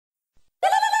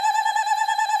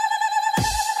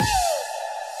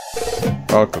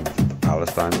Welcome to the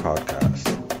Palestine podcast,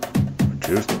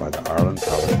 produced by the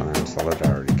Ireland-Palestine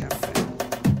Solidarity Campaign.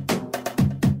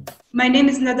 My name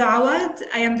is Nada Awad.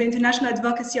 I am the International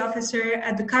Advocacy Officer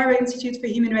at the Cairo Institute for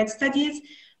Human Rights Studies.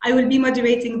 I will be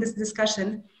moderating this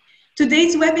discussion.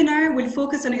 Today's webinar will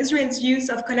focus on Israel's use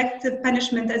of collective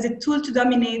punishment as a tool to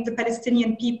dominate the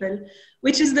Palestinian people,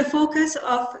 which is the focus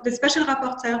of the Special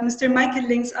Rapporteur, Mr. Michael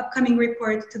Lynk's upcoming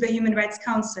report to the Human Rights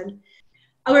Council.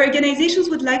 Our organizations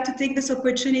would like to take this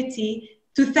opportunity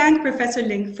to thank Professor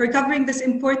Lynk for covering this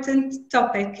important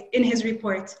topic in his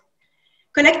report.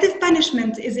 Collective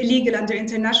punishment is illegal under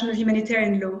international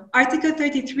humanitarian law. Article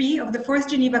 33 of the Fourth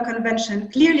Geneva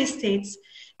Convention clearly states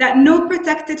that no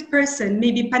protected person may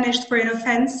be punished for an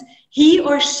offense he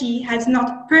or she has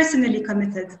not personally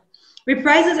committed.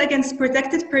 Reprisals against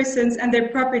protected persons and their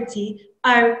property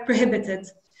are prohibited.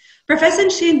 Professor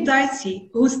Shane Darcy,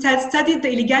 who has studied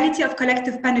the illegality of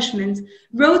collective punishment,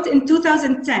 wrote in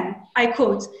 2010, I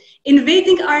quote,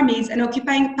 "Invading armies and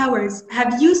occupying powers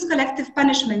have used collective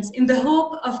punishments in the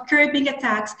hope of curbing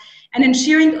attacks and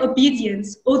ensuring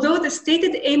obedience, although the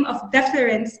stated aim of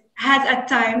deterrence has at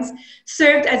times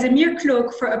served as a mere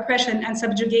cloak for oppression and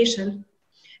subjugation.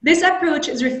 This approach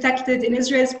is reflected in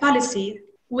Israel's policy,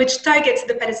 which targets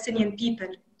the Palestinian people.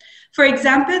 For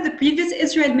example, the previous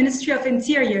Israel Ministry of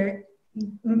Interior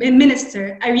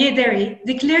Minister Aryeh Deri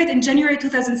declared in January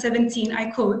 2017, I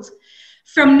quote,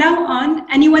 "From now on,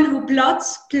 anyone who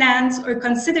plots, plans, or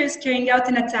considers carrying out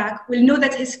an attack will know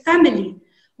that his family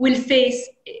will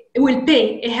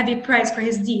pay a heavy price for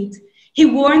his deed." He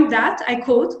warned that, I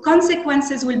quote,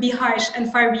 "consequences will be harsh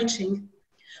and far-reaching."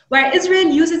 While Israel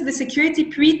uses the security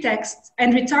pretext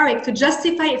and rhetoric to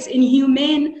justify its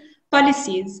inhumane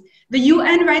policies, the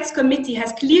UN Rights Committee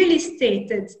has clearly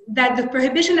stated that the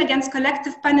prohibition against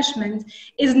collective punishment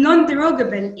is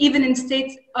non-derogable even in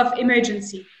states of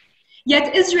emergency.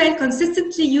 Yet Israel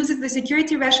consistently uses the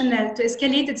security rationale to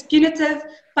escalate its punitive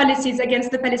policies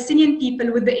against the Palestinian people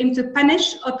with the aim to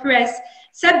punish, oppress,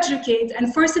 subjugate,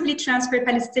 and forcibly transfer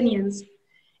Palestinians.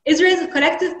 Israel's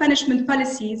collective punishment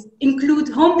policies include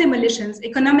home demolitions,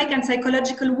 economic and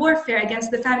psychological warfare against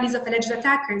the families of alleged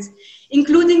attackers,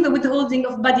 including the withholding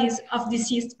of bodies of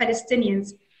deceased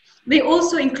Palestinians. They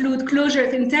also include closure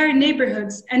of entire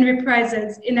neighborhoods and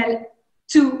reprisals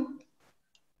to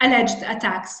alleged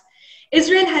attacks.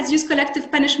 Israel has used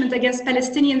collective punishment against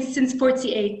Palestinians since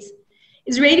 1948.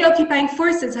 Israeli occupying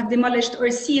forces have demolished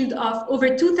or sealed off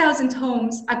over 2,000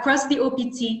 homes across the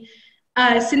OPT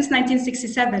since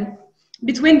 1967.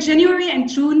 Between January and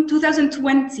June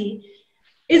 2020,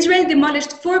 Israel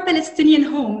demolished 4 Palestinian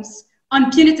homes on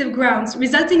punitive grounds,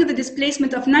 resulting in the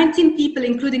displacement of 19 people,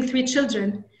 including 3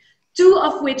 children, 2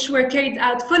 of which were carried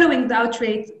out following the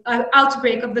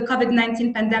outbreak of the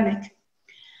COVID-19 pandemic.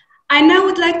 I now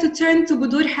would like to turn to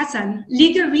Budur Hassan,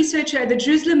 legal researcher at the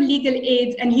Jerusalem Legal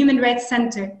Aid and Human Rights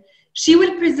Center. She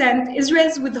will present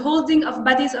Israel's withholding of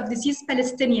bodies of deceased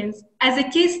Palestinians as a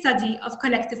case study of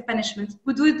collective punishment.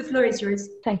 Budur, the floor is yours.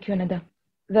 Thank you, Nada.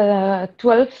 The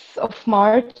 12th of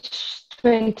March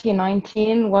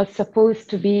 2019 was supposed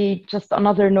to be just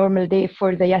another normal day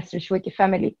for the Yasser Shweki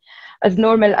family, as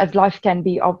normal as life can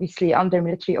be, obviously, under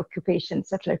military occupation,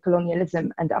 settler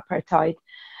colonialism, and apartheid.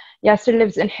 Yasser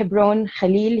lives in Hebron,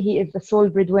 Khalil. He is the sole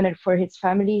breadwinner for his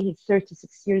family. He's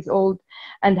 36 years old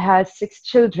and has 6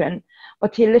 children,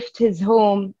 but he left his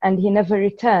home and he never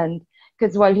returned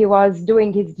because while he was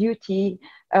doing his duty,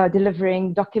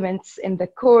 delivering documents in the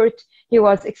court, he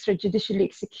was extrajudicially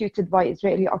executed by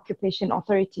Israeli occupation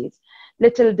authorities.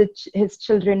 Little did his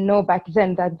children know back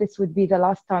then that this would be the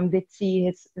last time they'd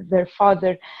see their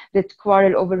father. They'd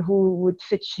quarrel over who would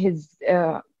fetch his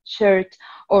shirt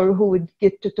or who would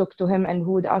get to talk to him and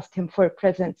who would ask him for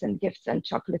presents and gifts and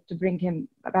chocolate to bring him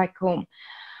back home.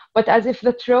 But as if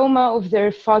the trauma of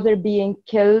their father being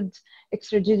killed,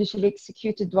 extrajudicially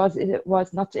executed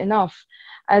was not enough,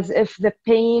 as if the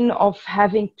pain of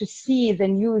having to see the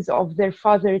news of their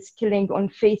father's killing on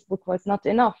Facebook was not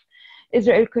enough,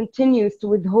 Israel continues to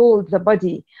withhold the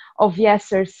body of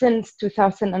Yasser since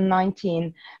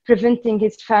 2019, preventing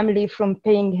his family from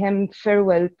paying him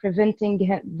farewell, preventing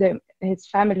his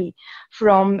family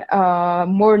from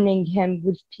mourning him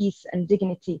with peace and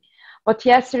dignity. But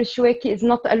Yasser Shweki is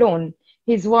not alone.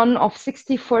 He's one of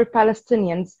 64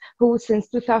 Palestinians who, since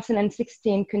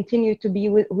 2016,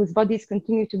 whose bodies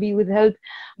continue to be withheld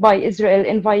by Israel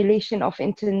in violation of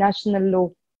international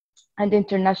law. and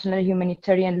international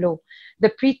humanitarian law.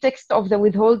 The pretext of the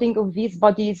withholding of these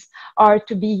bodies are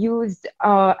to be used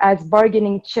as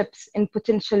bargaining chips in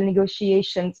potential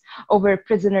negotiations over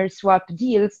prisoner swap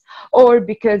deals, or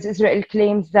because Israel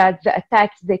claims that the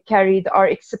attacks they carried are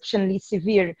exceptionally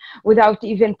severe, without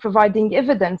even providing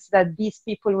evidence that these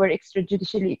people were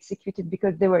extrajudicially executed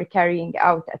because they were carrying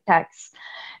out attacks.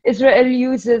 Israel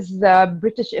uses the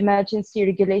British Emergency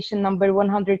Regulation number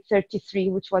 133,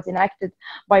 which was enacted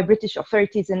by British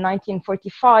authorities in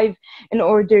 1945, in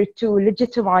order to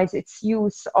legitimize its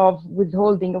use of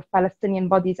withholding of Palestinian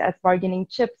bodies as bargaining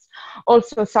chips,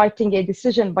 also citing a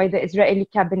decision by the Israeli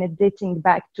cabinet dating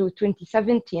back to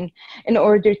 2017 in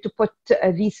order to put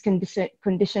these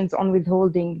conditions on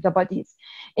withholding the bodies.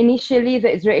 Initially,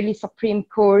 the Israeli Supreme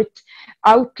Court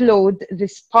outlawed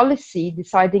this policy,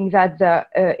 deciding that the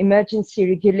emergency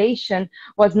regulation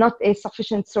was not a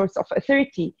sufficient source of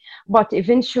authority. But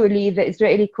eventually, the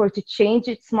Israeli court changed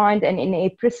its mind and, in a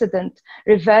precedent,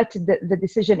 reverted the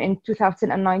decision in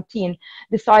 2019,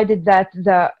 decided that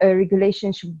the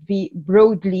regulation should be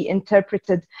broadly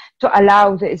interpreted to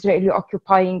allow the Israeli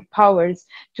occupying powers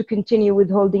to continue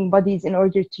withholding bodies in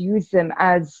order to use them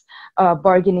as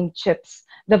bargaining chips.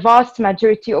 The vast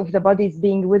majority of the bodies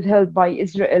being withheld by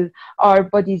Israel are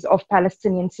bodies of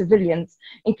Palestinian civilians,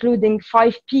 including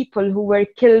 5 people who were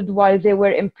killed while they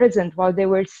were imprisoned, while they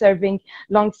were serving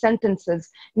long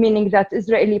sentences, meaning that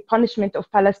Israeli punishment of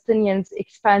Palestinians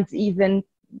expands even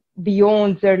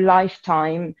beyond their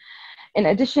lifetime. In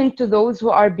addition to those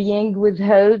who are being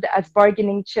withheld as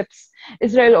bargaining chips,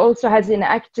 Israel also has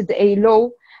enacted a law,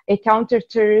 a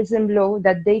counterterrorism law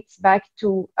that dates back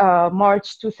to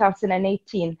March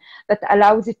 2018, that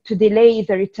allows it to delay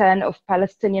the return of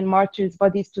Palestinian martyrs'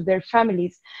 bodies to their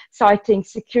families, citing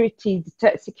security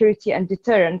and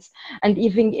deterrence, and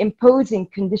even imposing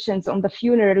conditions on the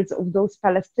funerals of those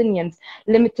Palestinians,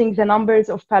 limiting the numbers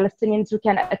of Palestinians who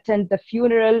can attend the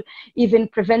funeral, even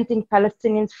preventing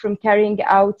Palestinians from carrying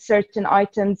out certain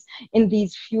items in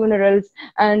these funerals,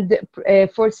 and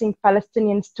forcing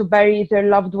Palestinians to bury their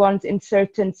loved ones in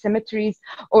certain cemeteries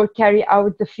or carry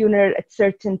out the funeral at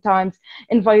certain times,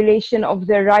 in violation of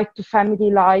their right to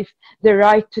family life, their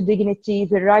right to dignity,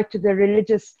 their right to their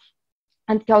religious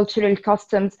and cultural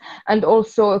customs, and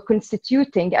also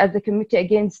constituting, as the Committee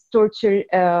Against Torture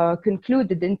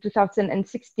concluded in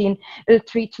 2016, ill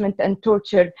treatment and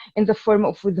torture in the form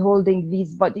of withholding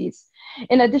these bodies.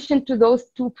 In addition to those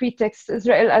 2 pretexts,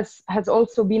 Israel has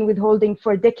also been withholding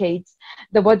for decades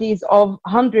the bodies of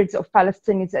hundreds of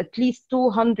Palestinians, at least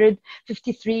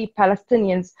 253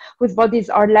 Palestinians, whose bodies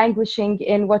are languishing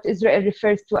in what Israel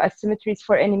refers to as cemeteries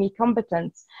for enemy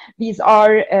combatants. These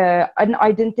are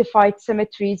unidentified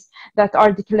cemeteries that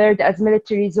are declared as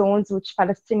military zones, which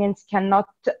Palestinians cannot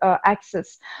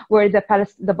access, where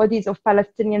the bodies of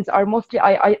Palestinians are mostly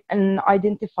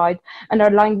unidentified and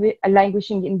are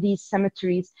languishing in these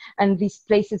cemeteries and these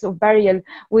places of burial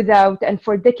without, and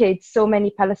for decades, so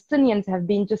many Palestinians have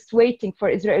been just waiting for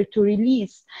Israel to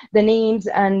release the names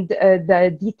and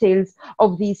the details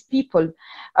of these people.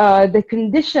 The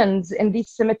conditions in these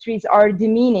cemeteries are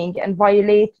demeaning and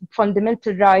violate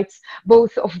fundamental rights,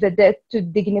 both of the dead to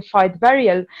dignified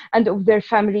burial and of their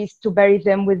families to bury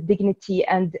them with dignity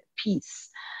and peace.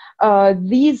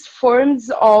 These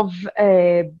forms of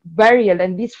burial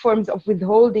and these forms of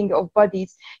withholding of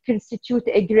bodies constitute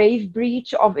a grave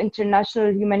breach of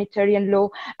international humanitarian law,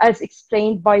 as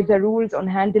explained by the rules on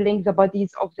handling the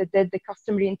bodies of the dead, the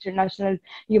customary international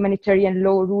humanitarian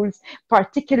law rules,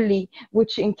 particularly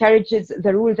which encourages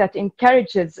the rule that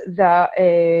encourages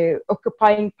the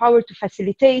occupying power to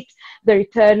facilitate the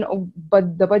return of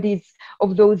the bodies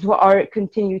of those who are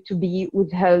continue to be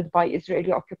withheld by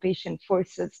Israeli occupation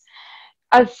forces.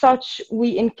 As such,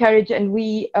 we encourage and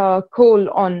we call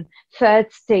on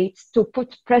third states to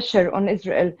put pressure on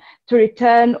Israel to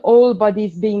return all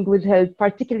bodies being withheld,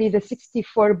 particularly the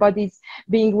 64 bodies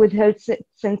being withheld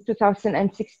since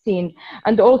 2016,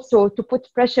 and also to put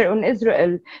pressure on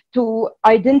Israel to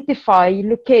identify,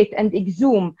 locate, and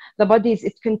exhume the bodies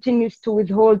it continues to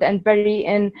withhold and bury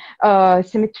in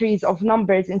cemeteries of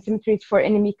numbers, in cemeteries for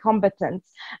enemy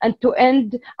combatants, and to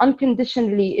end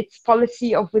unconditionally its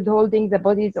policy of withholding the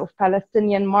bodies of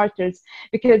Palestinian martyrs,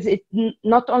 because it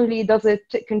not only does it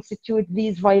constitute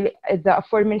these the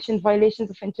aforementioned violations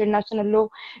of international law.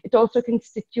 It also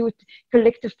constitutes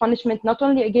collective punishment, not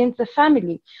only against the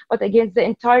family, but against the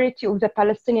entirety of the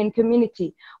Palestinian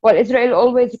community. While Israel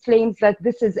always claims that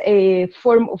this is a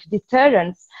form of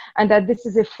deterrence and that this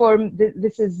is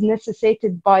this is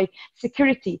necessitated by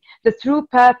security, the true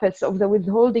purpose of the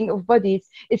withholding of bodies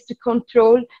is to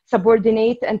control,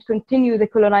 subordinate, and continue the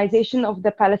colonization of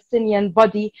the Palestinian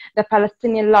body, the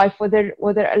Palestinian life, whether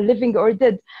a living or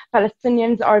dead.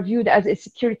 Palestinians are viewed as a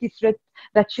security threat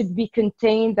that should be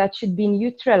contained, that should be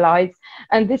neutralized.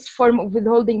 And this form of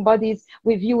withholding bodies,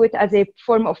 we view it as a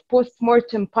form of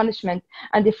post-mortem punishment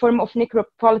and a form of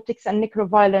necropolitics and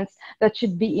necroviolence that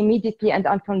should be immediately and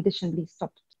unconditionally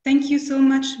stopped. Thank you so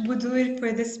much, Budur,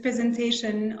 for this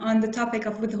presentation on the topic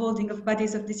of withholding of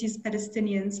bodies of deceased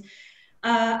Palestinians.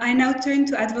 I now turn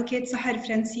to Advocate Sahar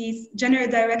Francis, General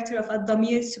Director of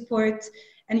Al-Damir Support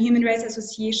and Human Rights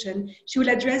Association. She will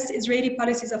address Israeli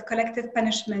policies of collective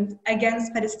punishment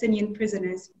against Palestinian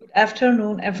prisoners. Good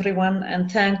afternoon, everyone, and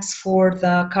thanks for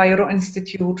the Cairo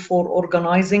Institute for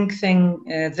organizing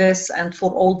this, and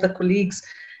for all the colleagues,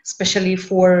 especially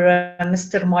for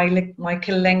Mr.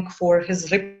 Michael Lynk for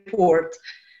his report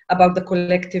about the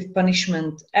collective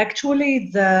punishment. Actually,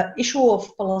 the issue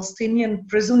of Palestinian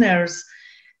prisoners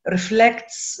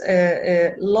reflects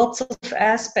lots of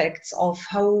aspects of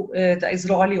how the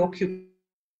Israeli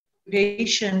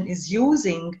occupation is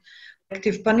using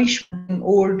collective punishment in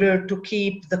order to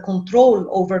keep the control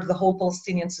over the whole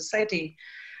Palestinian society.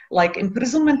 Like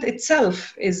imprisonment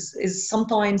itself is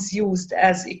sometimes used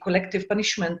as a collective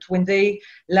punishment when they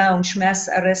launch mass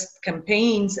arrest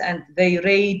campaigns and they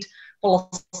raid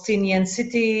Palestinian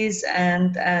cities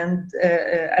and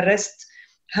arrest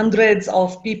hundreds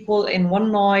of people in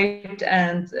one night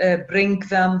and bring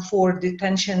them for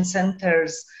detention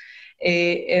centers.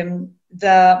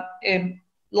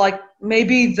 Like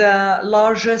maybe the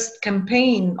largest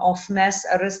campaign of mass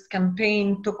arrest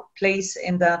campaign took place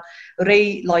in the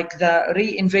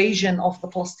re-invasion of the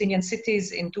Palestinian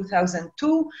cities in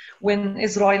 2002, when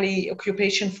Israeli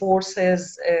occupation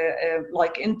forces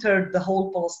entered the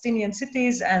whole Palestinian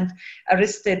cities and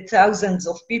arrested thousands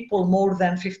of people, more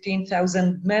than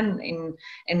 15,000 men in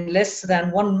less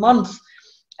than 1 month.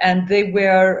 And they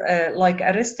were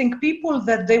arresting people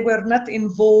that they were not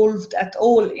involved at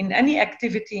all in any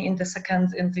activity in the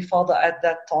second Intifada at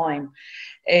that time.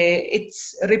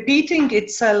 It's repeating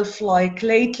itself like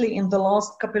lately in the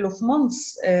last couple of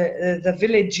months. The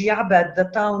village Ya'bad, the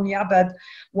town Ya'bad,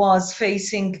 was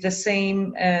facing the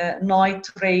same night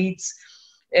raids.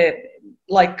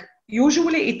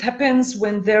 Usually it happens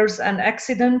when there's an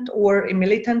accident or a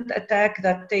militant attack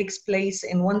that takes place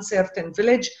in one certain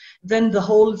village, then the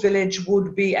whole village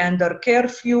would be under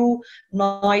curfew,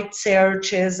 night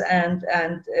searches and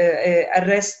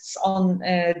arrests on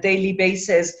a daily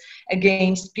basis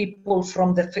against people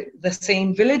from the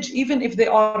same village, even if they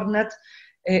are not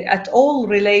at all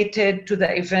related to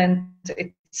the event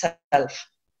itself.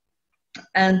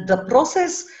 And the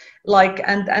process,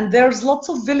 and there's lots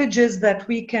of villages that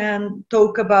we can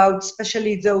talk about,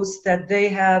 especially those that they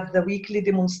have the weekly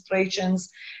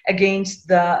demonstrations against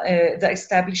the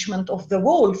establishment of the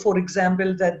wall, for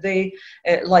example, that they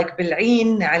like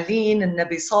Bil'in, Na'alin, and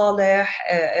Nabi Saleh,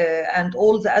 and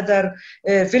all the other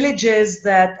villages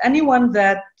that anyone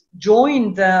that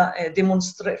joined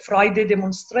the Friday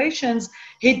demonstrations,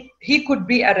 he could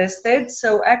be arrested.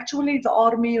 So actually the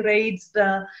army raids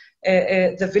the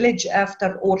village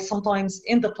after, or sometimes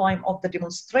in the time of the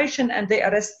demonstration, and they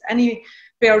arrest any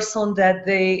person that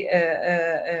they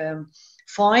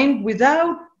find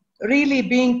without really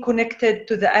being connected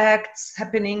to the acts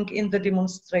happening in the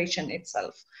demonstration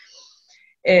itself.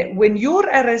 When you're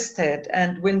arrested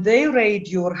and when they raid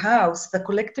your house, the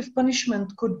collective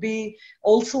punishment could be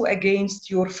also against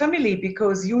your family,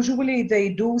 because usually they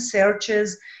do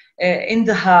searches in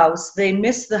the house, they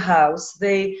miss the house,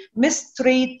 they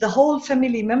mistreat the whole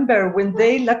family member when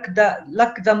they lock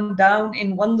them down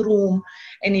in one room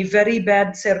in a very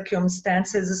bad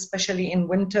circumstances, especially in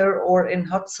winter or in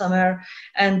hot summer.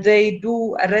 And they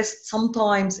do arrest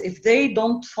sometimes, if they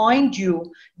don't find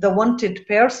you the wanted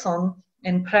person.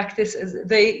 In practice,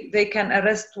 they can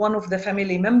arrest one of the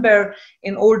family member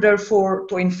in order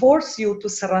to enforce you to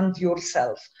surrender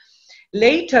yourself.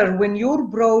 Later, when you're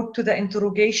brought to the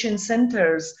interrogation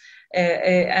centers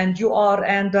and you are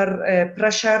under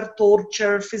pressure,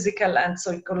 torture, physical and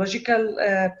psychological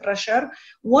pressure,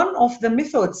 one of the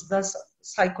methods, the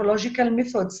psychological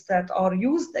methods that are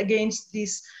used against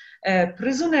these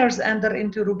prisoners under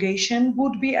interrogation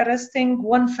would be arresting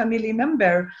one family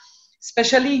member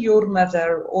especially your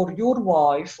mother or your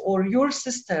wife or your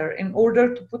sister, in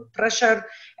order to put pressure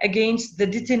against the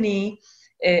detainee.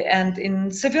 And in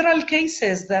several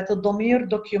cases that Damir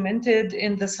documented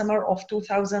in the summer of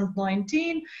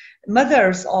 2019,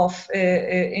 mothers of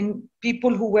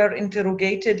people who were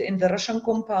interrogated in the Russian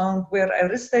compound were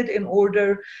arrested in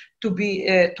order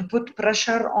to put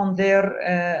pressure on their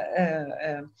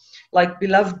like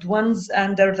beloved ones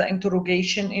under the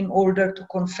interrogation in order to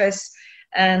confess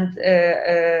and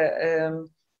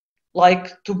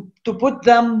like to put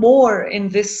them more in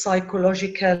this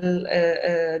psychological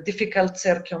difficult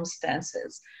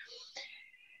circumstances.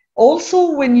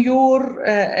 Also, when you're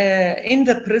in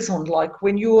the prison, like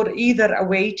when you're either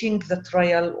awaiting the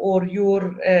trial or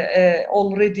you're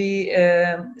already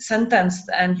sentenced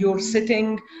and you're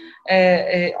sitting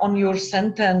on your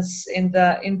sentence in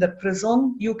the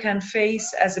prison, you can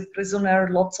face as a prisoner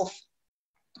lots of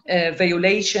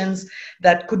violations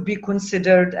that could be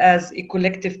considered as a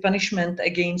collective punishment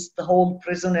against the whole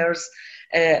prisoners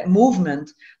movement,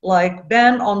 like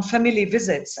ban on family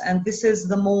visits. And this is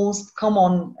the most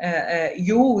common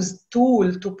used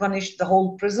tool to punish the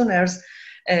whole prisoners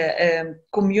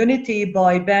community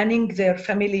by banning their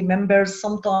family members.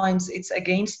 Sometimes it's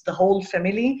against the whole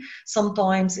family,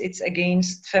 sometimes it's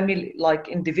against family, like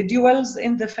individuals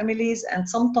in the families, and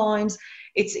sometimes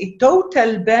it's a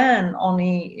total ban on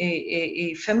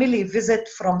a family visit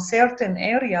from certain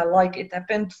area, like it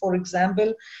happened, for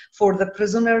example, for the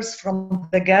prisoners from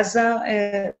the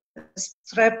Gaza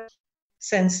Strip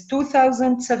since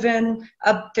 2007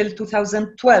 up till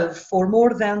 2012. For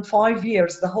more than 5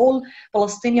 years, the whole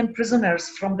Palestinian prisoners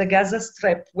from the Gaza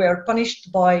Strip were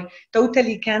punished by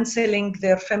totally canceling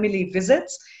their family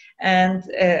visits, and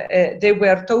they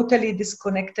were totally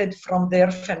disconnected from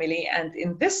their family. And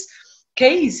in this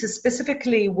case,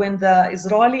 specifically when the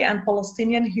Israeli and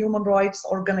Palestinian human rights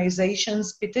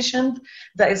organizations petitioned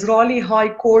the Israeli High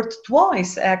Court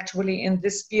twice, actually, in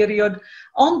this period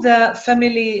on the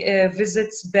family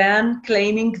visits ban,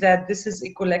 claiming that this is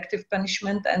a collective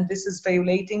punishment and this is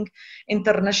violating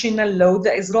international law,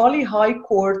 the Israeli High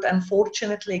Court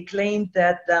unfortunately claimed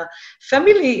that the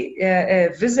family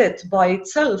visit by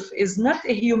itself is not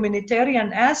a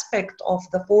humanitarian aspect of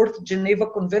the Fourth Geneva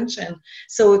Convention.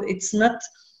 So it's not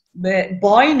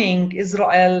binding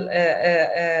Israel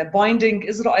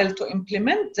to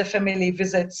implement the family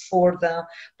visits for the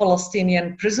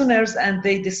Palestinian prisoners, and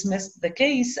they dismissed the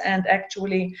case and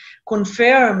actually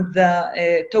confirmed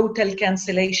the total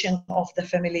cancellation of the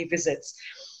family visits.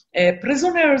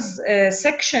 Prisoners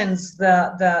sections,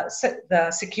 the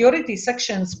security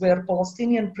sections where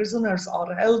Palestinian prisoners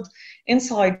are held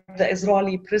inside the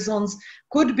Israeli prisons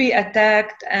could be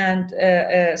attacked and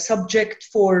subject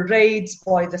for raids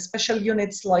by the special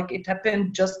units, like it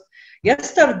happened just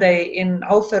yesterday in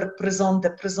Aufir prison,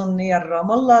 the prison near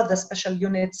Ramallah. The special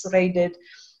units raided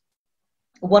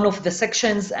one of the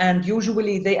sections, and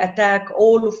usually they attack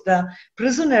all of the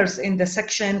prisoners in the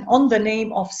section on the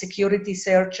name of security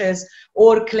searches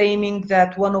or claiming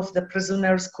that one of the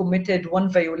prisoners committed one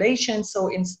violation. So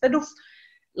instead of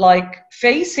like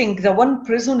facing the one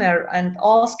prisoner and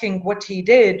asking what he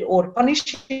did or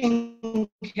punishing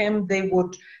him, they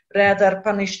would rather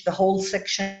punish the whole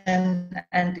section,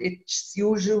 and it's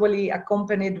usually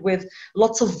accompanied with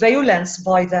lots of violence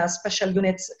by the special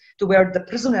units toward the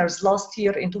prisoners. Last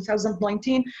year in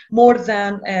 2019, more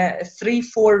than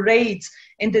 3-4 raids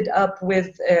ended up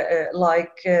with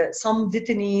some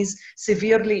detainees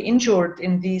severely injured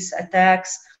in these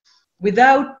attacks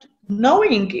without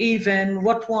knowing even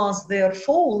what was their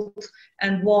fault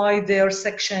and why their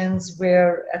sections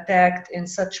were attacked in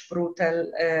such brutal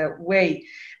way.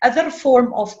 Other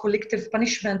form of collective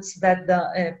punishments that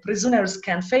the prisoners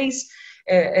can face,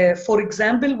 for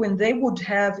example, when they would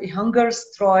have a hunger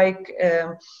strike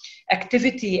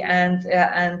activity, and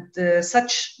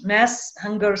such mass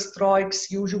hunger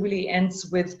strikes usually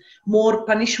ends with more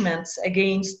punishments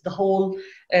against the whole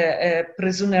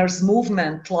prisoners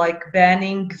movement, like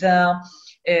banning the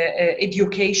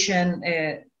education,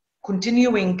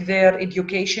 continuing their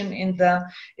education in the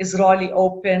Israeli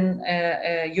Open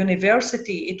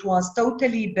University. It was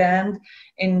totally banned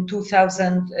in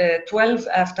 2012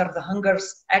 after the hunger,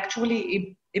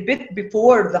 actually a bit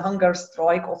before the hunger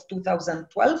strike of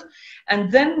 2012.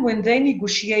 And then when they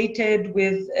negotiated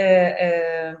with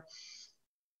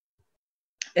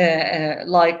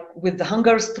with the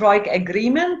hunger strike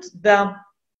agreement, the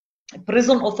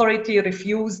prison authority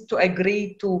refused to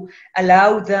agree to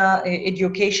allow the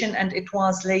education, and it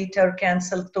was later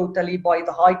cancelled totally by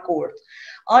the High Court.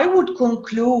 I would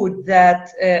conclude that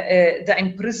the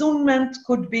imprisonment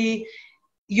could be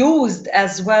used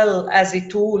as well as a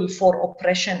tool for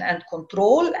oppression and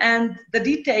control, and the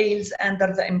details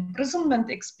under the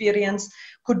imprisonment experience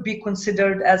could be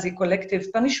considered as a collective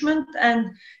punishment. And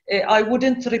I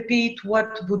wouldn't repeat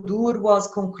what Budur was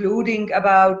concluding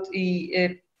about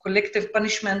a collective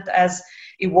punishment as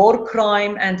a war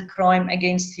crime and crime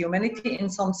against humanity. In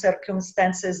some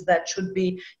circumstances that should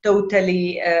be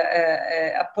totally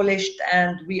abolished,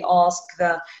 and we ask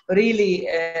the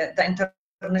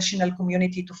international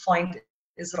community to find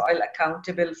Israel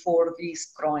accountable for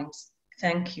these crimes.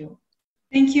 Thank you.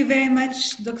 Thank you very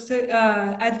much, Dr.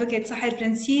 Advocate Sahel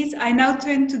Francis. I now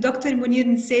turn to Dr. Munir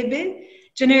Nsebe,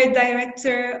 General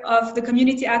Director of the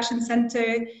Community Action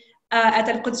Center at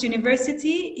Al-Quds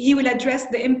University. He will address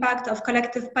the impact of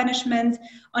collective punishment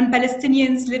on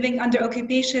Palestinians living under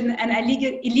occupation and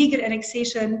illegal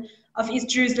annexation of East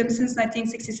Jerusalem since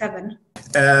 1967.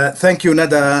 Thank you,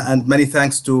 Nada, and many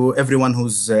thanks to everyone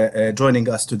who's joining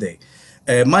us today.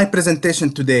 My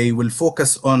presentation today will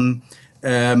focus on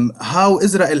how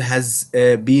Israel has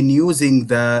been using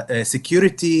the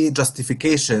security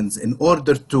justifications in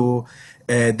order to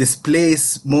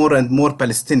displace more and more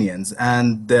Palestinians.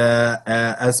 And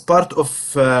as part of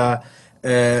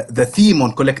the theme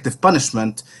on collective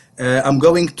punishment, I'm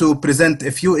going to present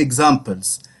a few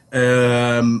examples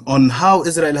on how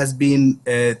Israel has been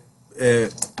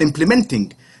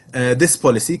implementing this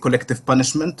policy, collective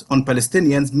punishment, on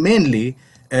Palestinians, mainly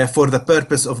for the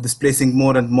purpose of displacing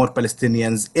more and more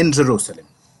Palestinians in Jerusalem.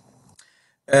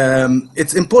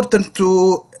 It's important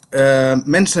to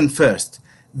mention first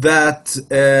that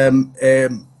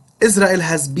Israel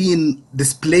has been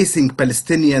displacing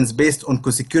Palestinians based on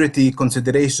security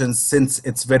considerations since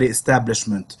its very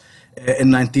establishment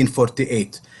in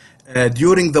 1948.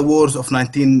 During the war of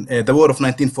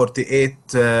 1948,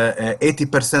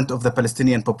 80% of the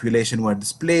Palestinian population were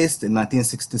displaced. In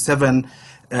 1967,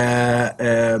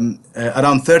 around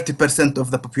 30%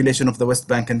 of the population of the West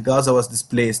Bank and Gaza was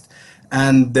displaced.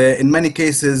 And in many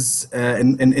cases,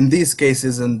 in these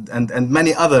cases and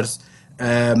many others,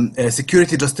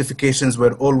 security justifications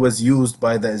were always used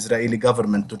by the Israeli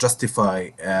government to justify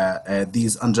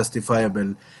these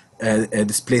unjustifiable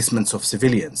displacements of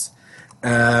civilians.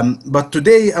 But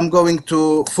today I'm going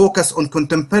to focus on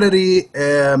contemporary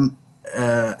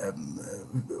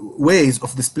ways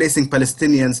of displacing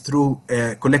Palestinians through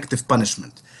collective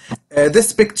punishment.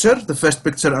 This picture, the first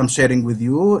picture I'm sharing with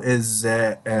you, is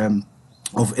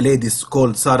of a lady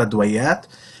called Sarah Dwayat.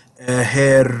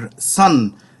 Her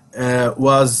son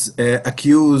was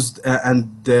accused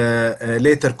and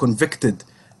later convicted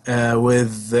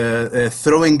with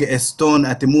throwing a stone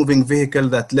at a moving vehicle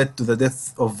that led to the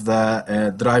death of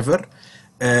the driver.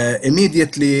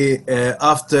 Immediately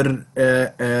after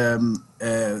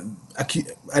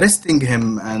arresting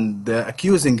him and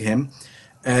accusing him,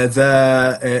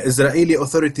 the Israeli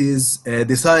authorities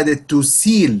decided to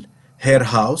seal her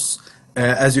house.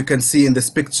 As you can see in this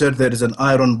picture, there is an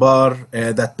iron bar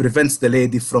that prevents the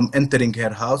lady from entering her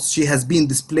house. She has been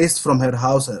displaced from her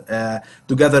house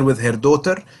together with her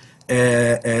daughter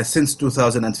since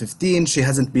 2015. She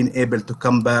hasn't been able to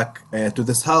come back to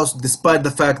this house, despite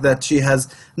the fact that she has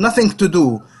nothing to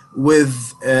do with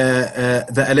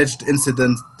the alleged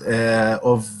incident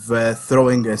of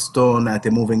throwing a stone at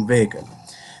a moving vehicle.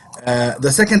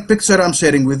 The second picture I'm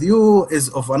sharing with you is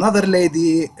of another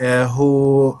lady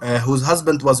whose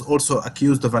husband was also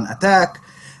accused of an attack,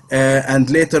 and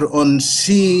later on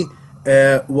she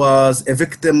was a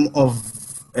victim of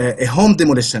a home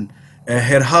demolition.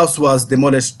 Her house was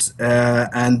demolished,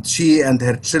 and she and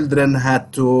her children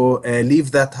had to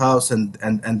leave that house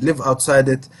and live outside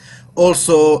it.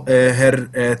 Also,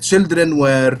 her children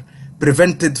were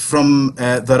prevented from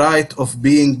the right of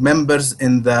being members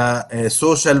in the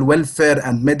Social Welfare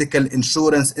and Medical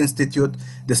Insurance Institute,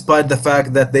 despite the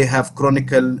fact that they have chronic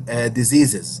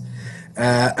diseases.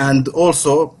 And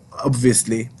also,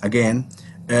 obviously, again,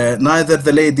 neither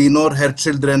the lady nor her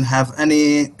children have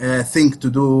anything to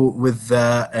do with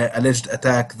the alleged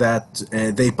attack that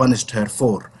they punished her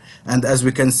for. And as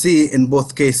we can see in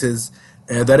both cases,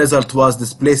 the result was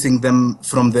displacing them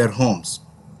from their homes.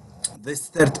 This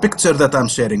third picture that I'm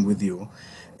sharing with you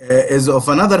is of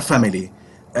another family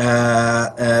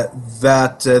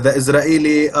that the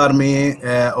Israeli army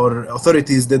or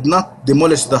authorities did not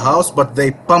demolish the house, but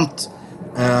they pumped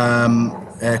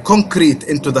concrete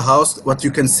into the house. What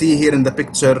you can see here in the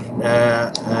picture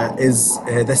is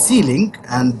the ceiling,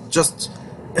 and just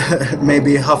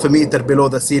maybe half a meter below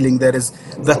the ceiling there is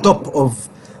the top of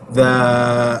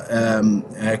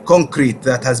the concrete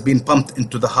that has been pumped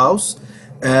into the house.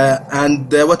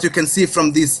 And what you can see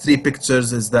from these three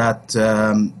pictures is that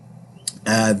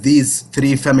these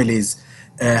three families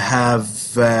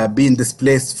have been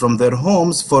displaced from their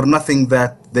homes for nothing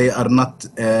that they are not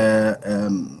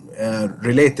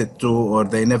related to, or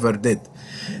they never did.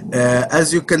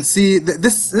 As you can see,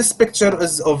 this picture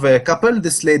is of a couple.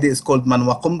 This lady is called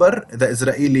Manwa Qumbar. The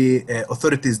Israeli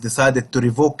authorities decided to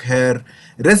revoke her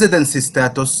residency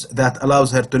status that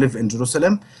allows her to live in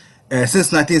Jerusalem.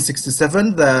 Since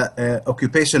 1967, the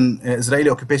Israeli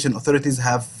occupation authorities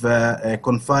have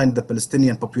confined the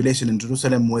Palestinian population in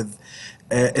Jerusalem with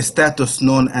a status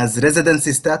known as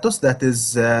residency status, that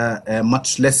is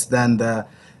much less than the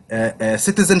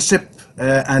citizenship,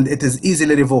 and it is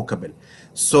easily revocable.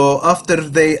 So after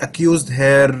they accused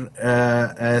her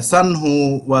son,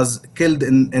 who was killed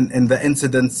in the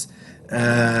incidents,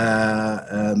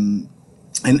 in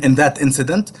that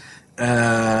incident,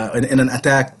 in an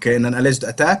attack, in an alleged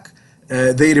attack,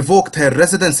 they revoked her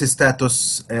residency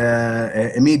status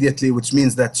immediately, which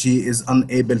means that she is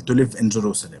unable to live in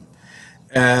Jerusalem.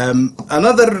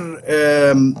 Another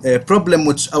problem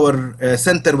which our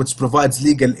center, which provides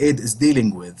legal aid, is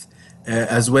dealing with,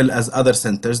 as well as other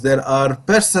centers, there are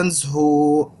persons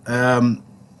who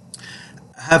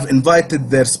have invited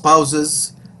their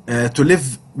spouses to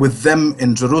live with them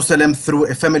in Jerusalem through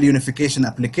a family unification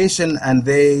application, and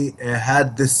they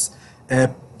had this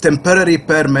temporary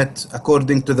permit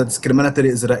according to the discriminatory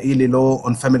Israeli law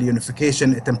on family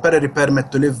unification, a temporary permit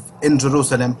to live in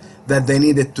Jerusalem that they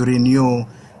needed to renew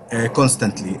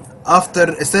constantly. After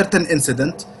a certain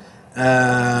incident,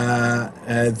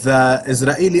 the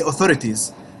Israeli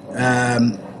authorities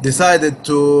decided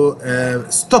to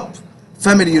stop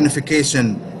family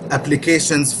unification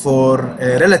applications for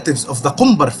relatives of the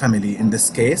Qumbar family in this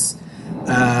case,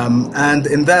 and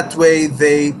in that way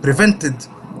they prevented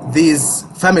these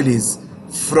families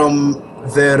from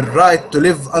their right to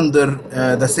live under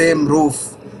the same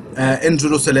roof in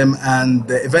Jerusalem, and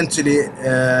eventually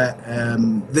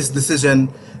this decision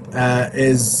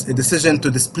is a decision to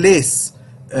displace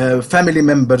family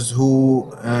members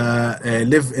who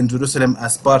live in Jerusalem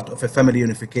as part of a family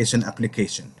unification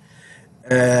application.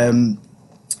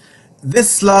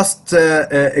 This last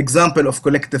example of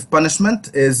collective punishment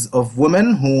is of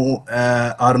women who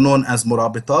are known as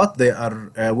murabitat. They are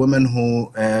women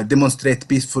who demonstrate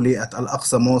peacefully at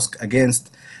Al-Aqsa Mosque against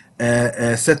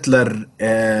settler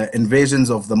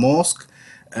invasions of the mosque.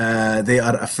 They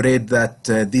are afraid that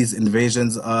these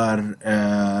invasions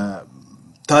are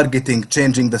targeting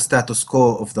changing the status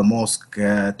quo of the mosque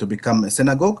to become a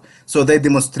synagogue. So they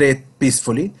demonstrate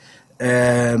peacefully.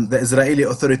 The Israeli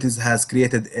authorities has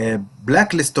created a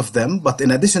blacklist of them, but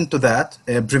in addition to that,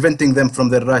 preventing them from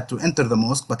their right to enter the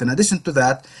mosque. But in addition to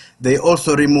that, they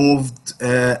also removed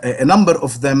a number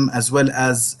of them, as well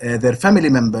as their family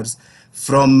members,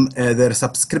 from their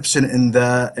subscription in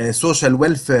the Social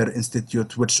Welfare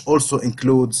Institute, which also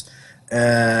includes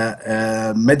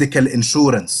medical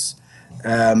insurance.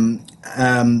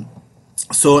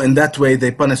 So in that way,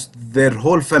 they punished their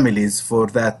whole families for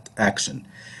that action.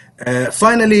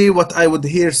 Finally, what I would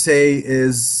here say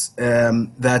is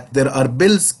that there are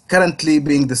bills currently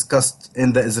being discussed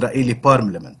in the Israeli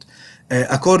parliament,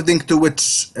 according to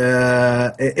which,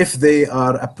 if they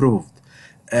are approved,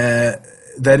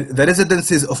 the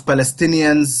residencies of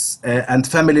Palestinians and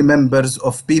family members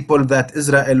of people that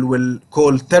Israel will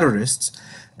call terrorists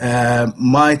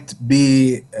might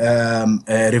be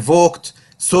revoked.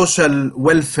 Social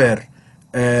welfare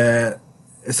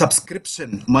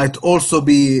subscription might also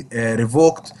be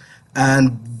revoked,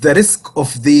 and the risk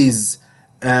of these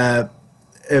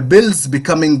bills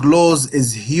becoming laws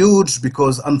is huge,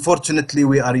 because unfortunately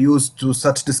we are used to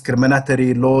such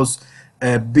discriminatory laws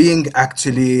being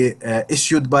actually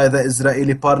issued by the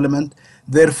Israeli parliament.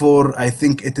 Therefore, I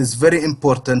think it is very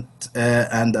important,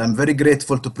 and I'm very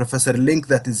grateful to Professor Lynk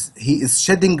that he is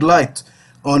shedding light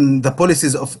on the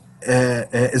policies of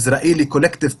Israeli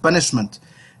collective punishment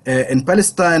in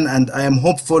Palestine, and I am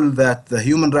hopeful that the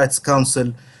Human Rights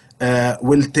Council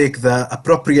will take the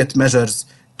appropriate measures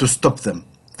to stop them.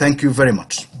 Thank you very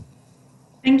much.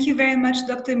 Thank you very much,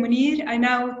 Dr. Munir. I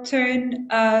now turn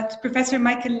to Professor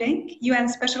Michael Lynk, UN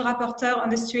Special Rapporteur on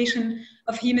the situation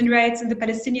of human rights in the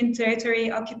Palestinian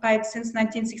territory occupied since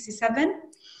 1967.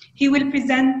 He will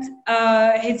present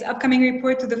his upcoming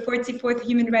report to the 44th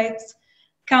Human Rights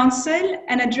Council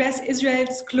and address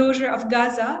Israel's closure of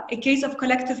Gaza, a case of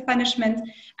collective punishment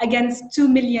against 2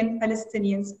 million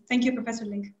Palestinians. Thank you, Professor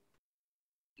Lynk.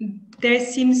 There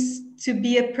seems to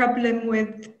be a problem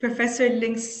with Professor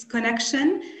Lynk's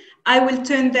connection. I will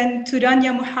turn then to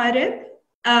Rania Muharib,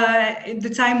 the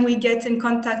time we get in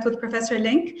contact with Professor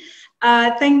Lynk.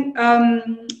 I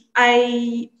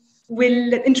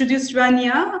will introduce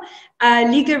Rania, a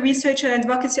legal researcher and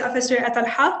advocacy officer at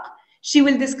Al-Haq. She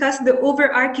will discuss the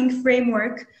overarching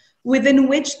framework within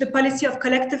which the policy of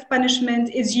collective punishment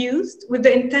is used with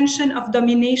the intention of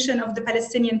domination of the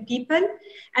Palestinian people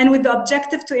and with the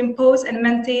objective to impose and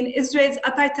maintain Israel's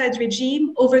apartheid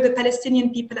regime over the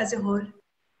Palestinian people as a whole.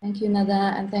 Thank you, Nada,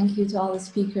 and thank you to all the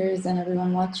speakers and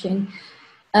everyone watching.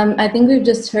 I think we've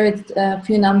just heard a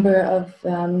few number of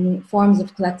forms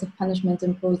of collective punishment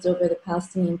imposed over the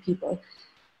Palestinian people.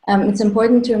 It's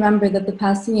important to remember that the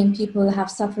Palestinian people have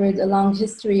suffered a long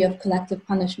history of collective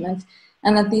punishment,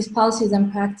 and that these policies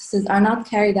and practices are not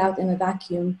carried out in a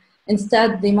vacuum.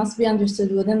 Instead, they must be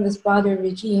understood within this broader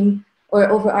regime or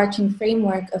overarching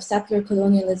framework of settler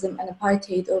colonialism and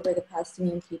apartheid over the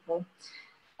Palestinian people.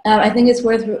 I think it's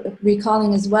worth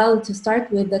recalling as well, to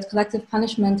start with, that collective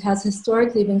punishment has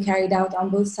historically been carried out on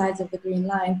both sides of the Green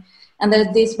Line, and that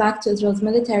it dates back to Israel's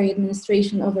military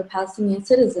administration over Palestinian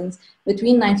citizens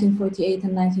between 1948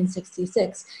 and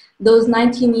 1966. Those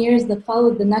 19 years that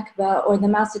followed the Nakba, or the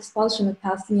mass expulsion of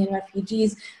Palestinian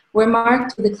refugees, were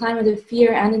marked with a climate of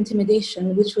fear and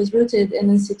intimidation, which was rooted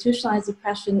in institutionalized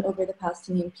oppression over the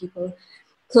Palestinian people.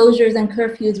 Closures and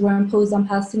curfews were imposed on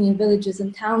Palestinian villages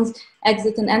and towns,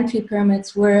 exit and entry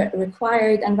permits were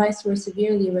required, and rights were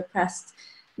severely repressed.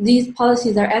 These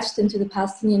policies are etched into the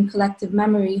Palestinian collective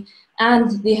memory,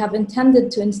 and they have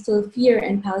intended to instill fear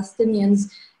in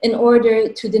Palestinians in order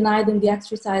to deny them the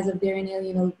exercise of their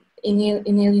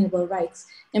inalienable rights,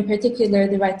 in particular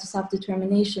the right to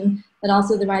self-determination, but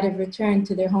also the right of return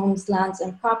to their homes, lands,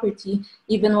 and property,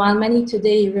 even while many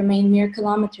today remain mere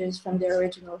kilometers from their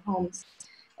original homes.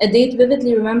 A date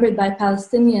vividly remembered by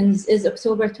Palestinians is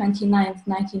October 29,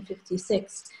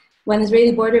 1956, when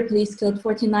Israeli border police killed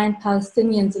 49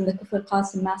 Palestinians in the Kfar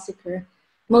Qasim massacre.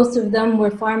 Most of them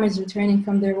were farmers returning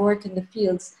from their work in the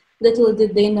fields. Little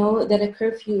did they know that a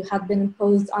curfew had been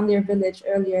imposed on their village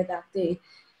earlier that day.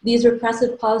 These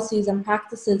repressive policies and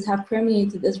practices have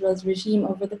permeated Israel's regime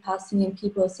over the Palestinian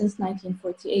people since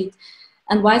 1948,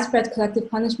 and widespread collective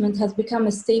punishment has become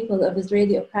a staple of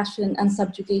Israeli oppression and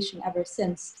subjugation ever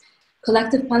since.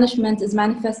 Collective punishment is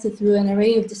manifested through an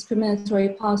array of discriminatory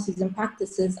policies and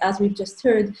practices, as we've just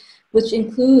heard, which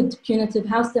include punitive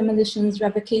house demolitions,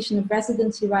 revocation of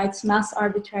residency rights, mass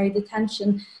arbitrary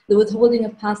detention, the withholding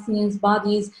of Palestinians'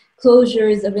 bodies,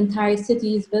 closures of entire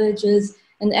cities, villages,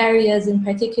 and areas in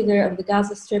particular of the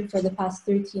Gaza Strip for the past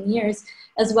 13 years,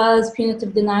 as well as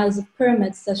punitive denials of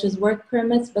permits, such as work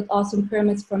permits, but also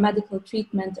permits for medical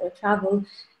treatment or travel,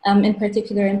 in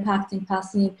particular impacting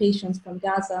Palestinian patients from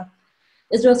Gaza.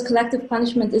 Israel's collective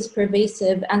punishment is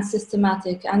pervasive and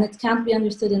systematic, and it can't be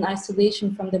understood in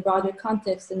isolation from the broader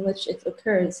context in which it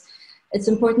occurs. It's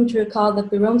important to recall that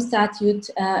the Rome Statute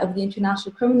of the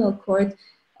International Criminal Court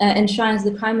enshrines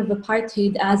the crime of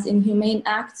apartheid as inhumane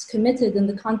acts committed in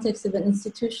the context of an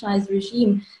institutionalized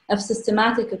regime of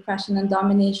systematic oppression and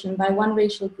domination by one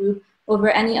racial group over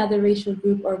any other racial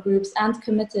group or groups, and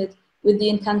committed with the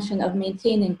intention of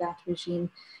maintaining that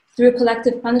regime. Through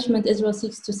collective punishment, Israel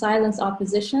seeks to silence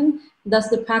opposition. Thus,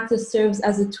 the practice serves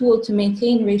as a tool to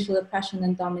maintain racial oppression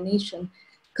and domination.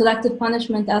 Collective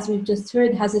punishment, as we've just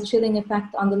heard, has a chilling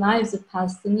effect on the lives of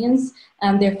Palestinians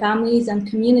and their families and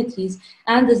communities,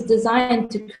 and is designed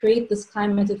to create this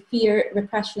climate of fear,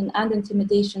 repression, and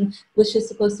intimidation, which is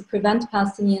supposed to prevent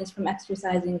Palestinians from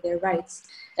exercising their rights.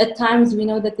 At times, we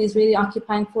know that the Israeli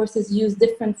occupying forces use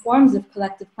different forms of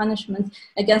collective punishment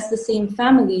against the same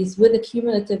families, with a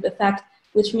cumulative effect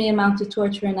which may amount to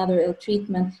torture and other ill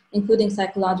treatment, including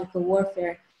psychological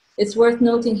warfare. It's worth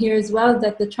noting here as well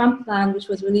that the Trump plan, which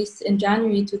was released in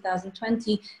January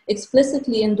 2020,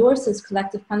 explicitly endorses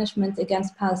collective punishment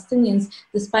against Palestinians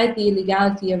despite the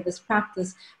illegality of this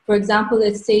practice. For example,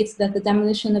 it states that the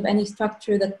demolition of any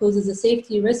structure that poses a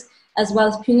safety risk, as well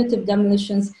as punitive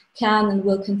demolitions, can and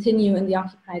will continue in the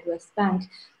occupied West Bank.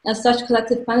 As such,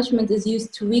 collective punishment is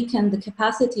used to weaken the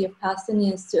capacity of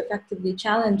Palestinians to effectively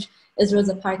challenge Israel's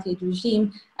apartheid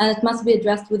regime, and it must be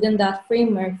addressed within that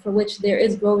framework for which there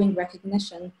is growing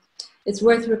recognition. It's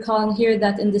worth recalling here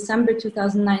that in December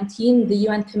 2019, the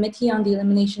UN Committee on the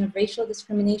Elimination of Racial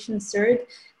Discrimination, CERD,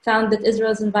 found that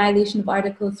Israel is in violation of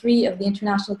Article 3 of the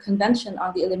International Convention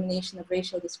on the Elimination of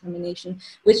Racial Discrimination,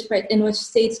 in which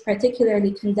states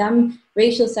particularly condemn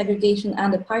racial segregation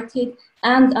and apartheid,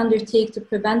 and undertake to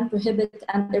prevent, prohibit,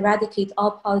 and eradicate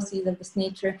all policies of this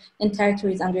nature in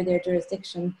territories under their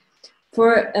jurisdiction.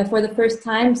 For the first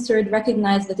time, CERD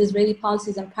recognized that Israeli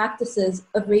policies and practices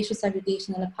of racial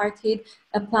segregation and apartheid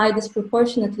apply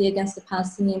disproportionately against the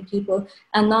Palestinian people,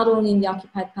 and not only in the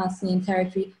occupied Palestinian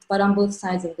territory, but on both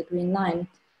sides of the Green Line.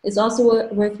 It's also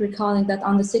worth recalling that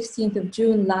on the 16th of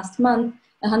June last month,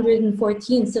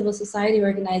 114 civil society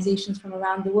organizations from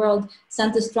around the world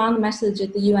sent a strong message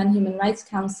at the UN Human Rights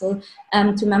Council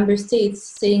to member states,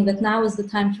 saying that now is the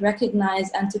time to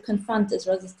recognize and to confront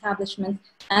Israel's establishment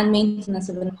and maintenance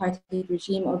of an apartheid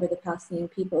regime over the Palestinian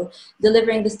people.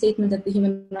 Delivering the statement at the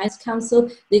Human Rights Council,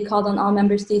 they called on all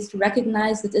member states to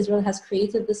recognize that Israel has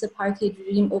created this apartheid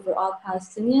regime over all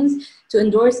Palestinians, to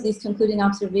endorse these concluding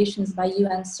observations by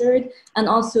UN CERD, and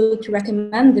also to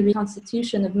recommend the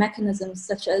reconstitution of mechanisms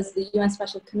such as the UN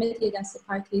Special Committee Against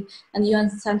Apartheid and the UN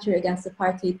Center Against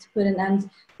Apartheid to put an end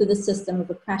to the system of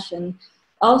oppression.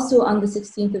 Also on the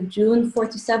 16th of June,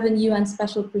 47 UN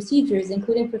special procedures,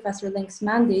 including Professor Lynk's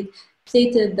mandate,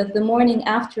 stated that the morning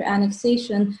after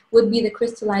annexation would be the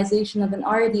crystallization of an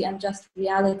already unjust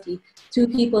reality, two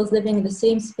peoples living in the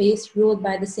same space, ruled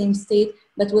by the same state,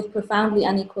 but with profoundly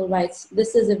unequal rights.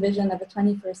 This is a vision of a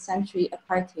 21st century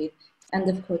apartheid, end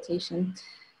of quotation.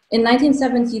 In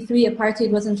 1973,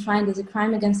 apartheid was enshrined as a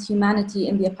crime against humanity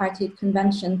in the Apartheid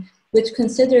Convention, which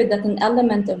considered that an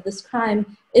element of this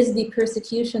crime is the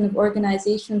persecution of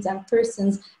organizations and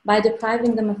persons by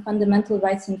depriving them of fundamental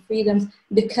rights and freedoms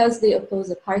because they oppose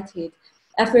apartheid.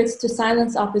 Efforts to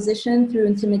silence opposition through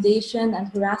intimidation and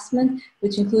harassment,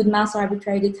 which include mass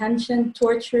arbitrary detention,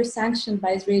 torture sanctioned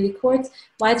by Israeli courts,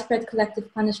 widespread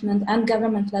collective punishment, and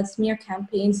government-led smear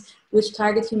campaigns which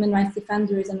target human rights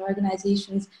defenders and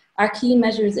organizations, are key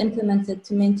measures implemented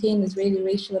to maintain Israeli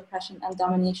racial oppression and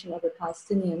domination over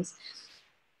Palestinians.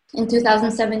 In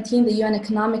 2017, the UN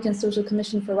Economic and Social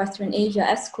Commission for Western Asia,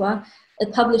 ESCWA,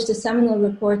 it published a seminal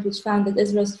report which found that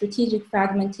Israel's strategic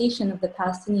fragmentation of the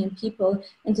Palestinian people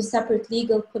into separate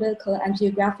legal, political, and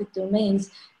geographic domains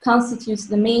constitutes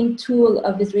the main tool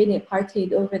of Israeli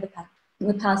apartheid over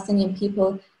the Palestinian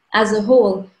people as a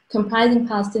whole, comprising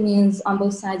Palestinians on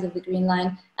both sides of the Green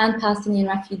Line and Palestinian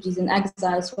refugees and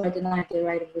exiles who are denied their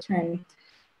right of return.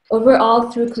 Overall,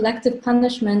 through collective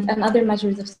punishment and other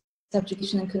measures of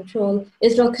subjugation and control,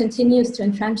 Israel continues to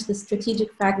entrench the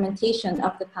strategic fragmentation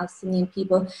of the Palestinian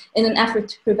people in an effort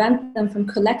to prevent them from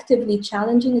collectively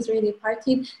challenging Israeli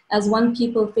apartheid as one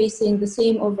people facing the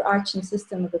same overarching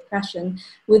system of oppression,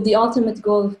 with the ultimate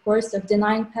goal, of course, of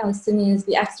denying Palestinians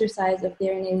the exercise of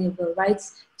their inalienable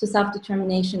rights to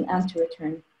self-determination and to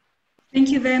return. Thank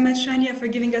you very much, Rania, for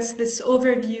giving us this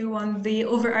overview on the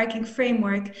overarching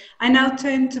framework. I now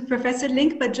turn to Professor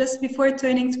Lynk, but just before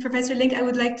turning to Professor Lynk, I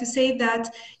would like to say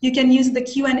that you can use the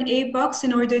Q&A box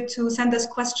in order to send us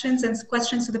questions and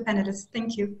questions to the panelists.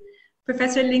 Thank you.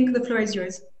 Professor Lynk, the floor is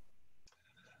yours.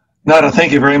 Nada,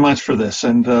 thank you very much for this.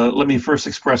 And let me first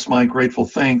express my grateful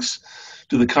thanks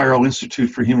to the Cairo Institute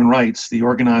for Human Rights, the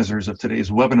organizers of today's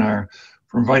webinar,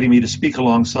 for inviting me to speak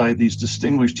alongside these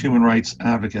distinguished human rights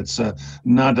advocates,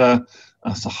 Nada,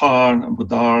 Sahar,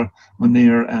 Badar,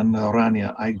 Munir, and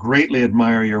Rania. I greatly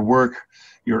admire your work,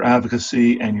 your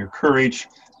advocacy, and your courage,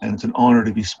 and it's an honor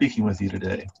to be speaking with you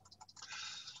today.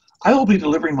 I will be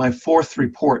delivering my fourth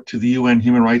report to the UN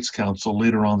Human Rights Council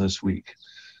later on this week.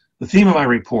 The theme of my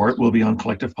report will be on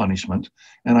collective punishment,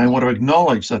 and I want to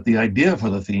acknowledge that the idea for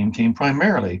the theme came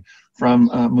primarily from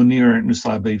Munir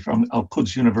Nusaibeh from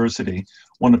Al-Quds University,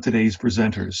 one of today's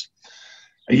presenters.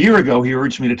 A year ago, he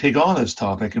urged me to take on this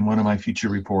topic in one of my future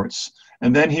reports,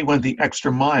 and then he went the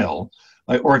extra mile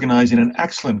by organizing an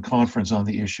excellent conference on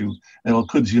the issue at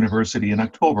Al-Quds University in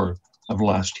October of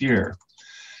last year.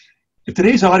 If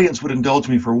today's audience would indulge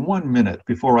me for 1 minute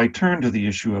before I turn to the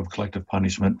issue of collective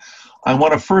punishment, I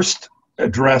want to first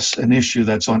address an issue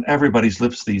that's on everybody's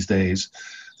lips these days,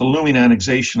 the looming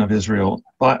annexation of Israel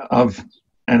by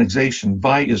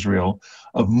Israel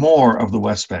of more of the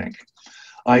West Bank.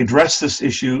 I addressed this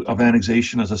issue of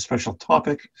annexation as a special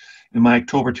topic in my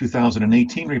October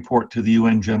 2018 report to the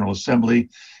UN General Assembly,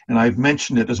 and I've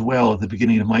mentioned it as well at the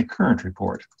beginning of my current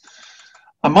report.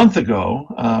 A month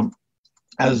ago,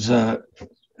 as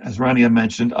Rania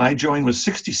mentioned, I joined with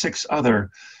 66 other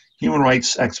human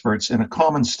rights experts in a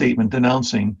common statement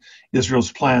denouncing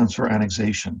Israel's plans for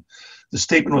annexation. The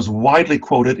statement was widely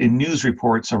quoted in news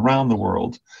reports around the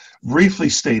world. Briefly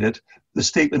stated, the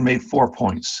statement made 4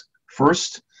 points.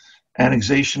 First,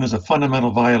 annexation is a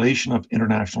fundamental violation of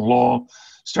international law,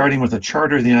 starting with the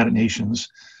Charter of the United Nations,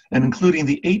 and including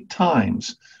the 8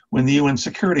 times when the UN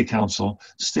Security Council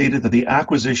stated that the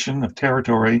acquisition of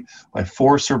territory by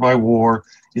force or by war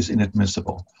is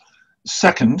inadmissible.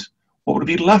 Second, what would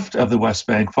be left of the West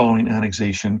Bank following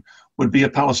annexation would be a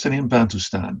Palestinian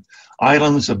Bantustan,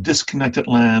 islands of disconnected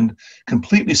land,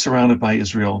 completely surrounded by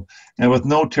Israel, and with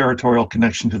no territorial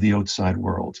connection to the outside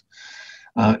world.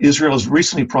 Israel has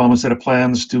recently promised that it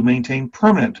plans to maintain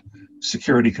permanent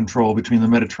security control between the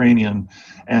Mediterranean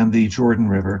and the Jordan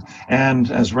River.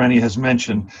 And as Rani has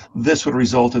mentioned, this would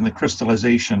result in the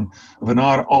crystallization of an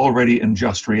already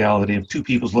unjust reality of two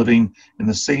peoples living in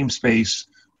the same space,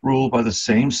 ruled by the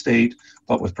same state,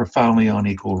 but with profoundly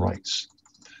unequal rights.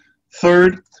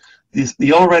 Third,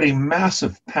 the already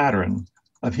massive pattern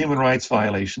of human rights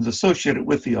violations associated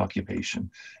with the occupation,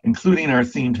 including our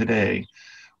theme today,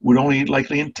 would only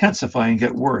likely intensify and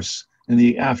get worse in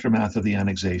the aftermath of the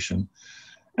annexation.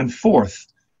 And fourth,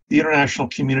 the international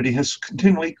community has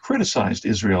continually criticized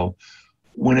Israel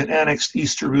when it annexed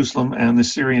East Jerusalem and the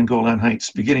Syrian Golan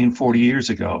Heights beginning 40 years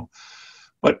ago.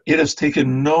 But it has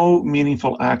taken no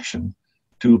meaningful action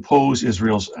to oppose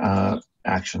Israel's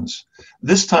actions.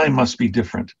 This time must be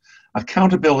different.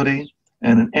 Accountability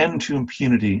and an end to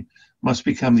impunity must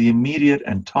become the immediate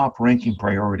and top-ranking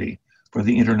priority for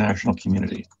the international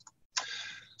community.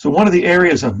 So one of the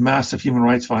areas of massive human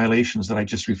rights violations that I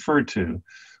just referred to,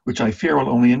 which I fear will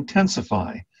only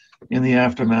intensify in the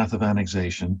aftermath of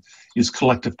annexation, is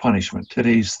collective punishment,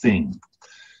 today's theme.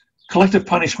 Collective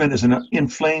punishment is an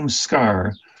inflamed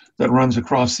scar that runs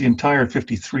across the entire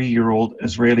 53-year-old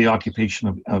Israeli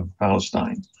occupation of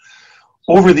Palestine.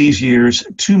 Over these years,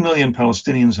 2 million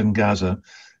Palestinians in Gaza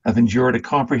have endured a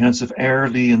comprehensive air,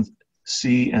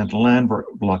 sea, and land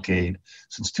blockade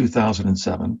since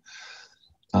 2007.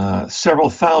 Several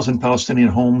thousand Palestinian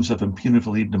homes have been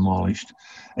punitively demolished.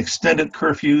 Extended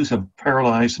curfews have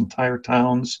paralyzed entire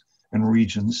towns and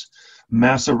regions.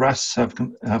 Mass arrests have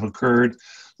occurred.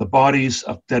 The bodies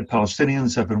of dead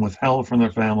Palestinians have been withheld from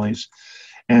their families,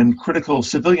 and critical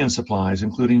civilian supplies,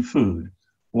 including food,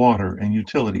 water, and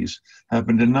utilities, have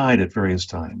been denied at various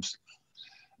times.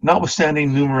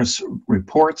 Notwithstanding numerous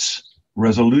reports,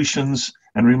 resolutions,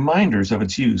 and reminders of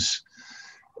its use,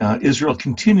 Israel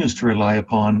continues to rely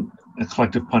upon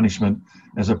collective punishment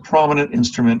as a prominent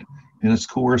instrument in its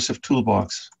coercive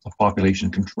toolbox of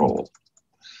population control.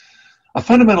 A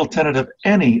fundamental tenet of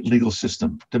any legal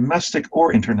system, domestic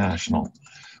or international,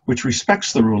 which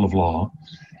respects the rule of law,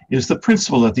 is the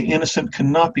principle that the innocent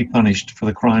cannot be punished for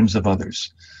the crimes of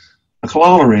others. A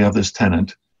corollary of this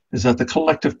tenet is that the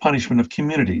collective punishment of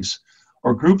communities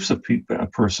or groups of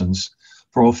persons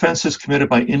for offenses committed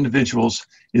by individuals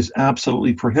is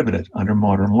absolutely prohibited under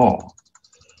modern law.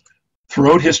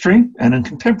 Throughout history and in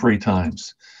contemporary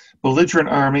times, belligerent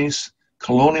armies,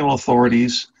 colonial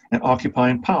authorities, and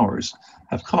occupying powers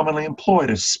have commonly employed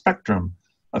a spectrum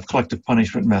of collective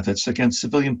punishment methods against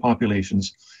civilian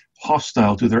populations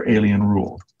hostile to their alien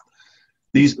rule.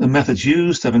 The methods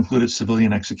used have included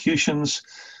civilian executions,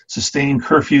 sustained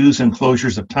curfews and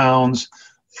closures of towns,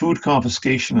 food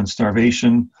confiscation and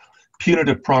starvation,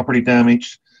 punitive property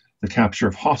damage, the capture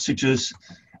of hostages,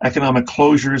 economic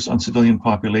closures on civilian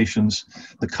populations,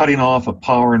 the cutting off of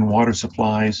power and water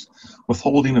supplies,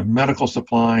 withholding of medical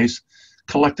supplies,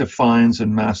 collective fines,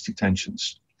 and mass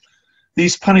detentions.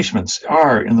 These punishments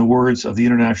are, in the words of the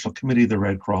International Committee of the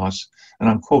Red Cross, and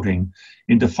I'm quoting,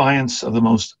 in defiance of the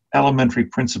most elementary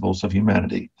principles of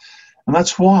humanity. And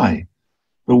that's why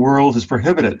the world has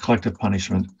prohibited collective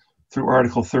punishment through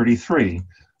Article 33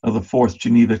 of the Fourth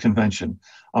Geneva Convention,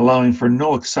 allowing for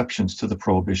no exceptions to the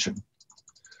prohibition.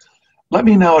 Let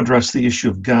me now address the issue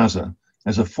of Gaza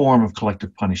as a form of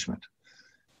collective punishment.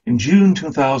 In June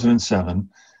 2007,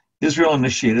 Israel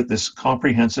initiated this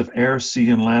comprehensive air, sea,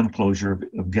 and land closure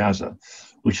of Gaza,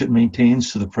 which it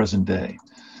maintains to the present day.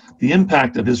 The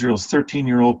impact of Israel's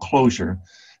 13-year-old closure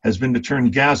has been to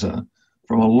turn Gaza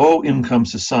from a low-income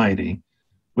society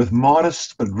with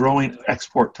modest but growing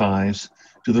export ties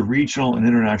to the regional and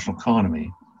international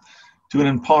economy, to an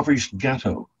impoverished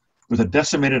ghetto with a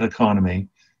decimated economy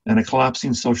and a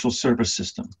collapsing social service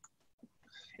system.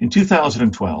 In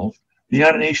 2012, the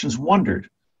United Nations wondered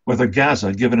whether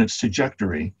Gaza, given its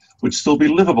trajectory, would still be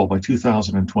livable by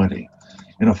 2020.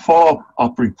 In a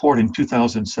follow-up report in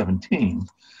 2017,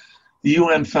 the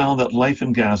UN found that life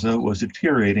in Gaza was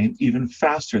deteriorating even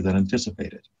faster than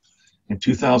anticipated. In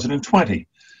 2020,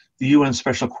 the UN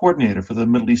Special Coordinator for the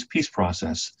Middle East Peace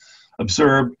Process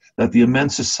observed that the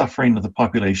immense suffering of the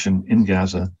population in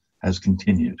Gaza has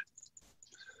continued.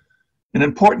 An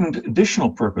important additional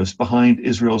purpose behind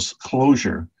Israel's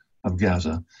closure of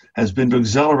Gaza has been to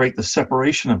accelerate the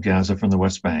separation of Gaza from the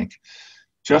West Bank,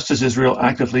 just as Israel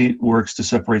actively works to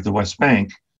separate the West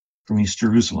Bank from East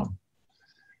Jerusalem.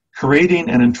 Creating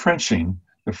and entrenching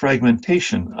the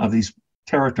fragmentation of these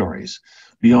territories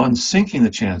beyond sinking the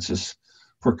chances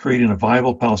for creating a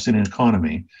viable Palestinian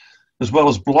economy, as well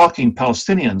as blocking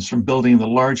Palestinians from building the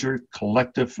larger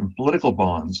collective and political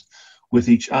bonds with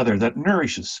each other that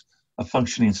nourishes a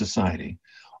functioning society.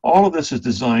 All of this is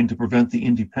designed to prevent the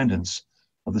independence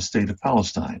of the State of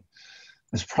Palestine.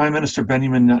 As Prime Minister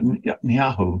Benjamin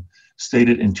Netanyahu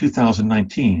stated in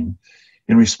 2019,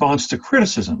 in response to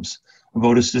criticisms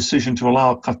about his decision to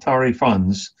allow Qatari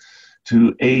funds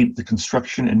to aid the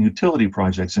construction and utility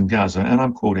projects in Gaza, and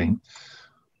I'm quoting,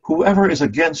 "Whoever is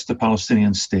against the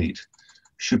Palestinian state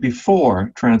should be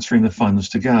for transferring the funds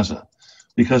to Gaza,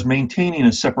 because maintaining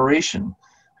a separation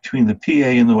between the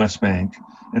PA in the West Bank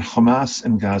and Hamas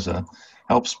in Gaza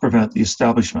helps prevent the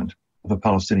establishment of a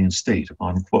Palestinian state,"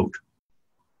 unquote.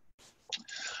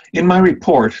 In my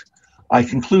report, I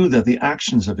conclude that the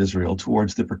actions of Israel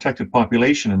towards the protected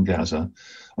population in Gaza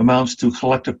amounts to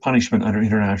collective punishment under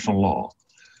international law.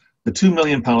 The 2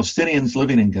 million Palestinians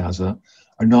living in Gaza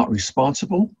are not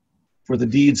responsible for the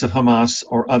deeds of Hamas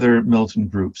or other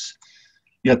militant groups,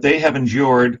 yet they have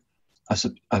endured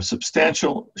a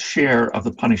substantial share of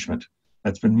the punishment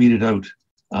that's been meted out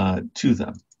to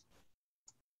them.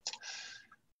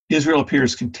 Israel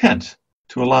appears content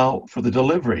to allow for the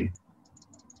delivery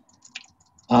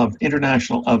of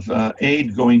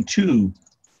aid going to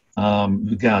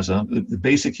Gaza, the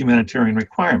basic humanitarian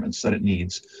requirements that it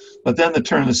needs, but then to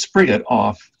turn the spigot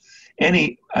off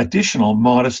any additional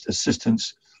modest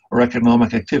assistance or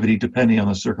economic activity depending on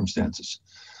the circumstances.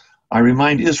 I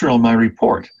remind Israel in my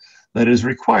report that it is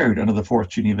required under the Fourth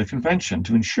Geneva Convention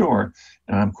to ensure,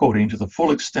 and I'm quoting, to the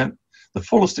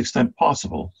fullest extent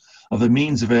possible of the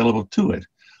means available to it,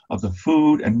 of the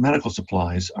food and medical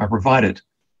supplies are provided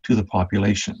to the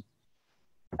population.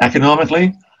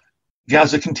 Economically,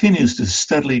 Gaza continues to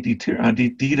steadily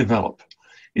de-develop.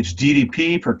 Its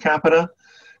GDP per capita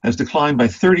has declined by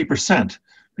 30%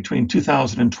 between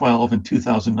 2012 and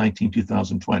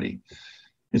 2019-2020.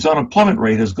 Its unemployment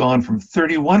rate has gone from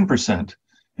 31%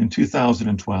 in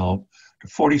 2012 to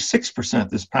 46%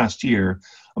 this past year,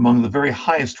 among the very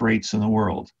highest rates in the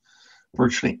world.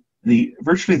 Virtually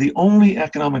the only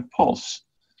economic pulse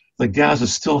that Gaza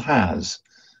still has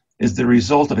is the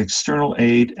result of external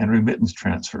aid and remittance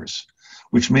transfers,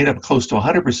 which made up close to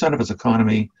 100% of its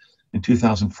economy in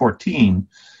 2014,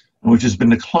 and which has been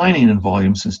declining in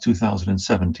volume since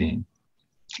 2017.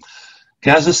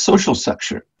 Gaza's social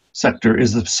sector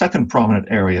is the second prominent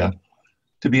area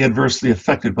to be adversely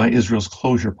affected by Israel's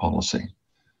closure policy.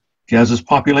 Gaza's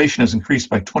population has increased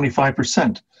by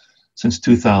 25% since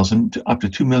 2000 to up to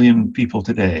 2 million people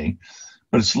today,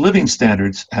 but its living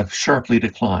standards have sharply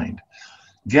declined.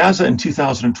 Gaza in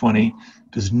 2020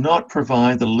 does not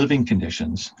provide the living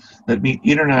conditions that meet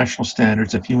international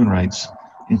standards of human rights,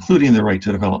 including the right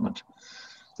to development.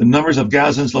 The numbers of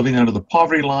Gazans living under the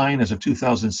poverty line as of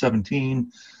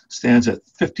 2017 stands at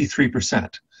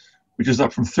 53%, which is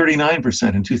up from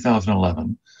 39% in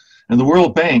 2011. And the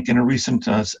World Bank, in a recent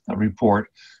report,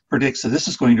 predicts that this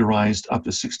is going to rise up to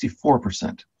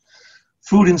 64%.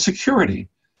 Food insecurity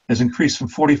has increased from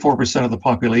 44% of the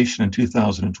population in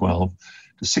 2012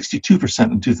 to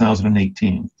 62% in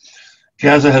 2018.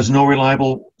 Gaza has no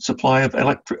reliable supply of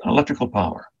electrical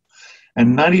power,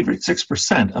 and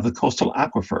 96% of the coastal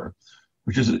aquifer,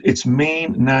 which is its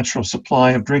main natural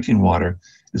supply of drinking water,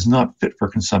 is not fit for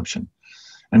consumption.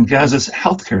 And Gaza's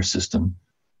healthcare system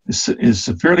is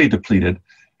severely depleted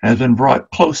and has been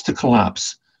brought close to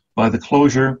collapse by the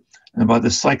closure and by the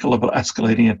cycle of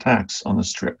escalating attacks on the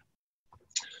Strip.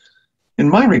 In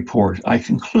my report, I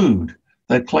conclude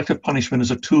that collective punishment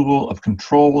is a tool of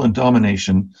control and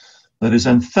domination that is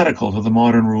antithetical to the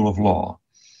modern rule of law.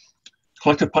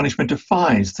 Collective punishment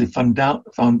defies the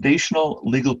foundational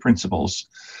legal principles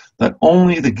that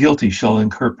only the guilty shall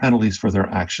incur penalties for their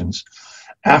actions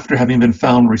after having been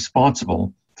found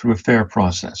responsible through a fair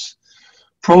process.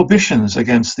 Prohibitions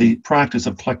against the practice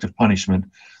of collective punishment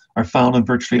are found in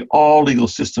virtually all legal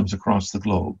systems across the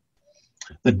globe.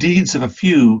 The deeds of a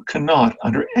few cannot,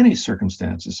 under any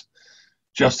circumstances,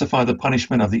 justify the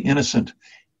punishment of the innocent,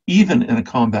 even in a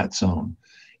combat zone,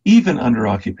 even under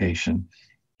occupation,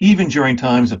 even during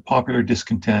times of popular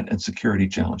discontent and security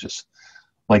challenges.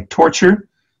 Like torture,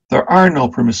 there are no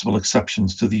permissible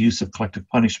exceptions to the use of collective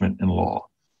punishment in law.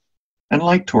 And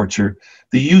like torture,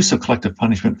 the use of collective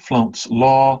punishment flouts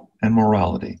law and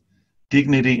morality,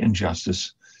 dignity and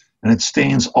justice, and it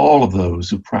stains all of those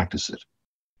who practice it.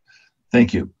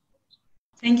 Thank you.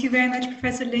 Thank you very much,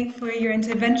 Professor Lynk, for your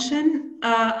intervention.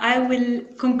 I will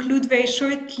conclude very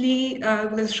shortly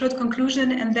with a short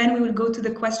conclusion, and then we will go to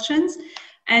the questions.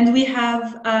 And we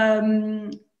have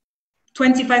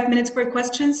 25 minutes per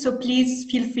question, so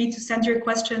please feel free to send your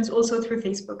questions also through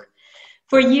Facebook.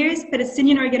 For years,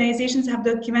 Palestinian organizations have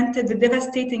documented the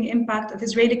devastating impact of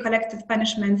Israeli collective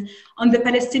punishment on the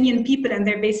Palestinian people and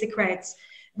their basic rights.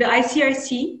 the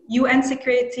ICRC, UN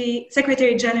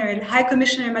Secretary General, High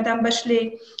Commissioner Madame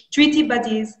Bachelet, treaty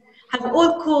bodies have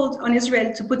all called on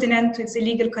Israel to put an end to its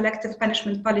illegal collective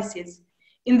punishment policies.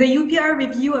 In the UPR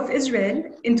review of Israel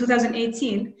in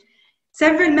 2018,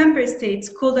 several member states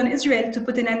called on Israel to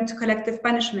put an end to collective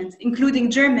punishment,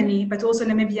 including Germany, but also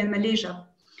Namibia and Malaysia.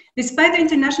 Despite the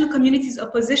international community's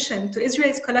opposition to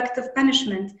Israel's collective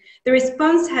punishment, the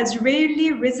response has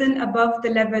rarely risen above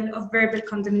the level of verbal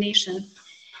condemnation.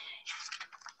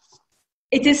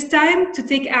 It is time to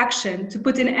take action to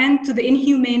put an end to the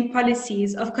inhumane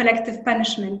policies of collective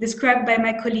punishment described by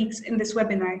my colleagues in this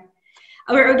webinar.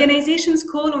 Our organizations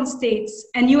call on states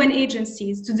and UN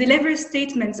agencies to deliver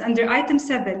statements under Item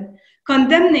 7,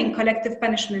 condemning collective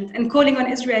punishment and calling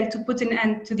on Israel to put an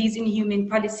end to these inhumane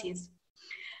policies.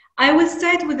 I will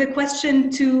start with a question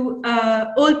to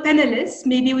all panelists.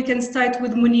 Maybe we can start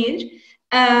with Munir.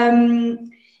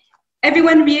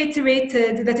 Everyone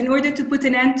reiterated that in order to put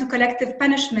an end to collective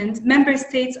punishment, member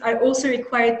states are also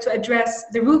required to address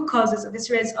the root causes of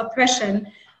Israel's oppression,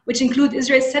 which include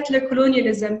Israel's settler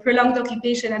colonialism, prolonged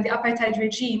occupation, and the apartheid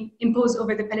regime imposed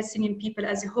over the Palestinian people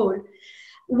as a whole.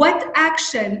 What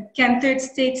action can third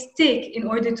states take in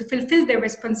order to fulfill their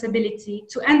responsibility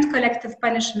to end collective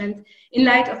punishment in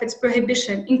light of its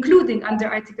prohibition, including under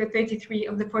Article 33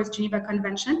 of the Fourth Geneva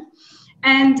Convention?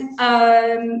 And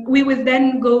we will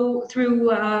then go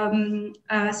through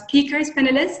speakers,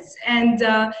 panelists, and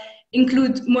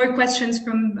include more questions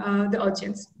from the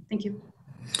audience. Thank you.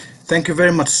 Thank you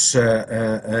very much,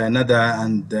 Nada,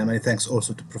 and many thanks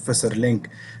also to Professor Lynk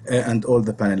and all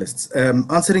the panelists.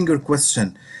 Answering your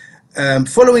question,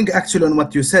 following actually on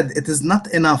what you said, it is not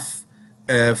enough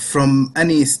from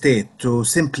any state to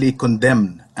simply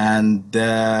condemn and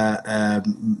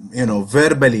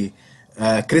verbally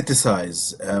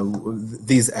criticize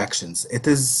these actions. It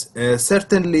is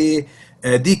certainly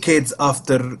decades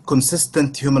after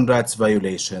consistent human rights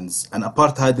violations, an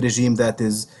apartheid regime that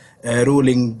is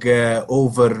ruling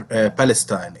over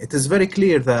Palestine. It is very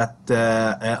clear that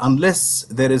unless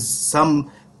there is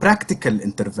some practical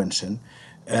intervention,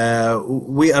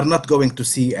 we are not going to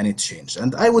see any change.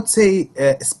 And I would say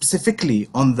specifically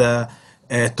on the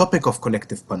topic of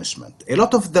collective punishment, a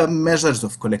lot of the measures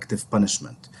of collective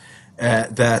punishment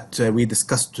that we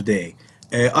discussed today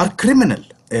are criminal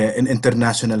in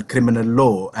international criminal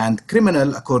law and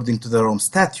criminal according to the Rome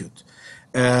Statute.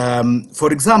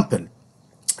 For example,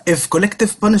 if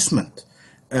collective punishment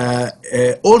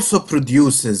also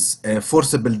produces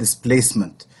forcible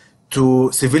displacement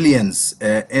to civilians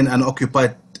in an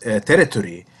occupied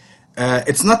territory,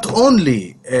 it's not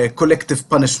only collective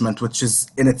punishment, which is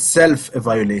in itself a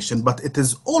violation, but it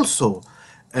is also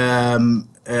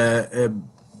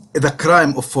the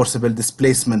crime of forcible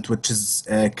displacement, which is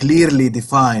clearly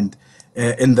defined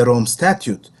in the Rome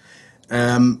Statute.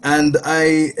 And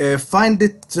I find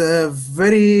it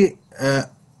very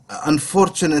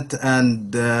unfortunate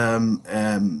and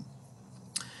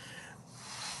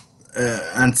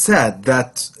sad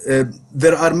that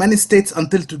there are many states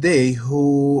until today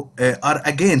who are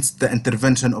against the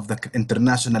intervention of the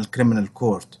International Criminal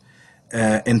Court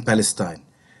in Palestine.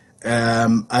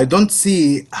 I don't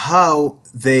see how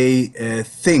they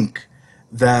think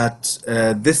that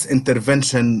this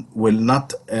intervention will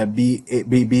not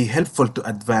be helpful to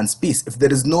advance peace if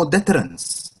there is no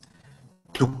deterrence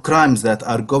to crimes that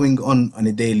are going on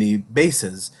a daily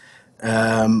basis.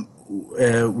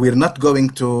 We're not going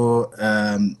to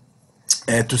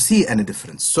see any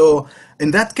difference. So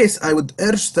in that case, I would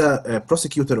urge the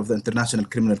prosecutor of the International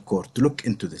Criminal Court to look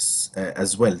into this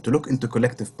as well, to look into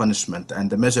collective punishment and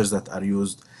the measures that are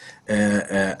used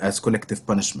as collective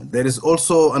punishment. There is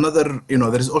also another,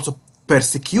 there is also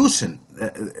persecution.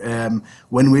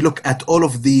 When we look at all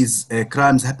of these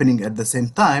crimes happening at the same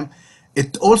time,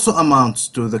 it also amounts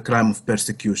to the crime of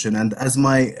persecution. And as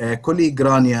my colleague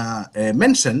Rania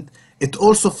mentioned, it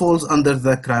also falls under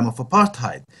the crime of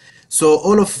apartheid. So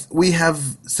we have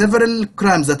several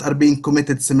crimes that are being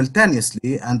committed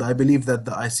simultaneously, and I believe that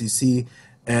the ICC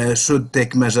should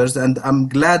take measures. And I'm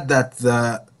glad that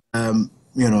the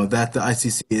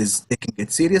ICC is taking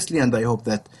it seriously, and I hope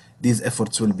that these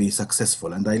efforts will be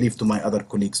successful. And I leave to my other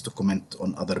colleagues to comment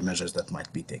on other measures that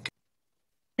might be taken.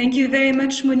 Thank you very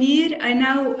much, Munir. I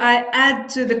now add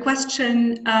to the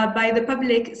question by the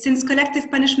public, since collective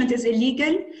punishment is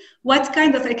illegal, what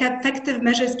kind of effective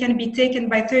measures can be taken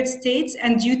by third states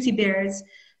and duty bearers?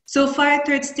 So far,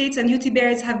 third states and duty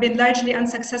bearers have been largely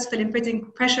unsuccessful in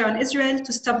putting pressure on Israel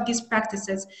to stop these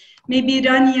practices. Maybe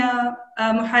Rania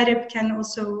Muharib can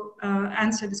also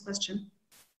answer this question.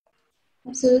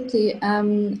 Absolutely,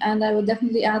 and I would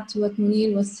definitely add to what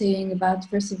Munir was saying about,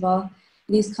 first of all,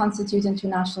 these constitute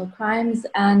international crimes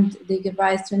and they give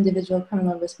rise to individual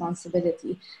criminal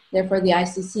responsibility. Therefore, the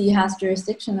ICC has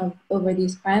jurisdiction over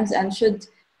these crimes and should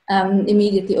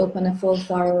immediately open a full,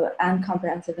 thorough, and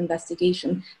comprehensive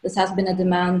investigation. This has been a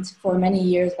demand for many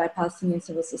years by Palestinian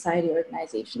civil society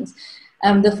organizations.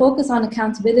 The focus on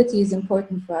accountability is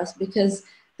important for us because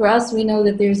for us, we know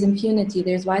that there's impunity,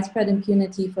 there's widespread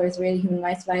impunity for Israeli human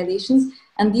rights violations,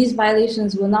 and these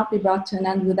violations will not be brought to an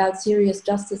end without serious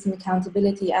justice and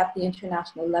accountability at the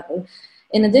international level.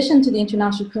 In addition to the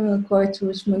International Criminal Court,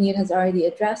 which Munir has already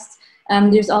addressed,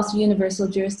 there's also universal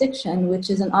jurisdiction, which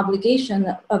is an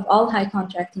obligation of all high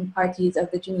contracting parties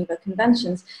of the Geneva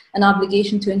Conventions, an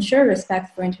obligation to ensure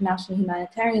respect for international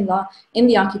humanitarian law in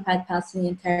the occupied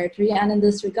Palestinian territory, and in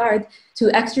this regard,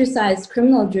 to exercise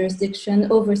criminal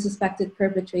jurisdiction over suspected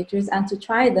perpetrators and to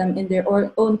try them in their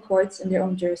own courts, in their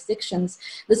own jurisdictions.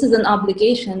 This is an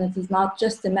obligation. It is not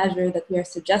just a measure that we are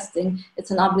suggesting.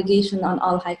 It's an obligation on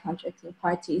all high contracting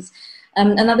parties.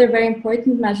 Another very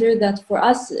important measure that for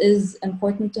us is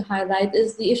important to highlight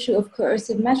is the issue of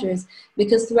coercive measures,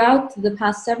 because throughout the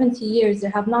past 70 years,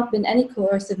 there have not been any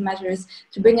coercive measures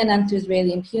to bring an end to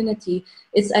Israeli impunity.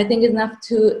 It's, I think, enough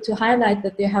to highlight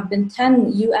that there have been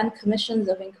 10 UN commissions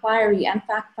of inquiry and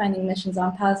fact-finding missions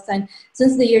on Palestine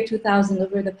since the year 2000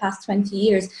 over the past 20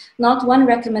 years. Not one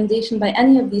recommendation by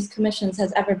any of these commissions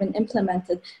has ever been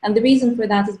implemented. And the reason for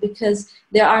that is because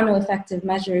there are no effective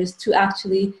measures to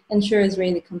actually ensure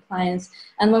Israeli compliance.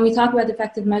 And when we talk about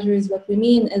effective measures, what we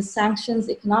mean is sanctions,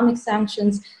 economic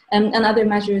sanctions, and other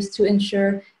measures to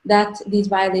ensure that these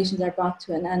violations are brought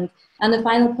to an end. And the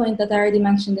final point that I already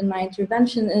mentioned in my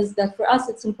intervention is that for us,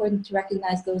 it's important to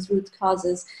recognize those root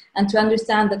causes and to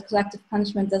understand that collective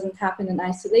punishment doesn't happen in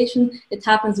isolation. It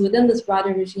happens within this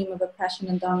broader regime of oppression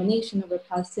and domination over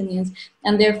Palestinians.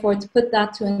 And therefore, to put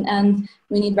that to an end,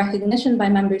 we need recognition by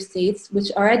member states,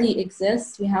 which already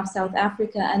exists. We have South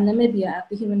Africa and Namibia at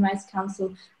the Human Rights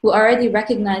Council, who already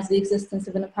recognize the existence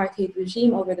of an apartheid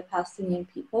regime over the Palestinian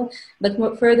people.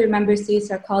 But further member states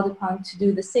are called upon to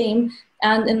do the same.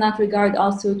 And in that regard,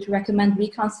 also to recommend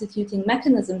reconstituting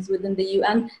mechanisms within the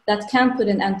UN that can put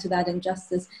an end to that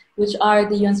injustice, which are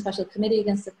the UN Special Committee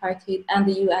Against Apartheid and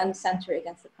the UN Center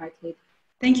Against Apartheid.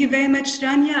 Thank you very much,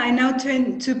 Rania. I now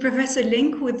turn to Professor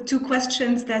Lynk with two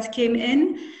questions that came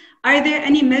in. Are there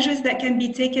any measures that can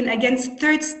be taken against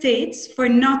third states for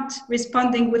not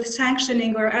responding with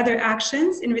sanctioning or other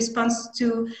actions in response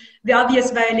to the obvious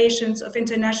violations of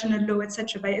international law,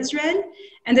 etc., by Israel?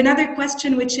 And another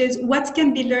question, which is, what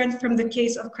can be learned from the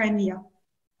case of Crimea?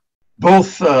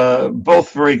 Both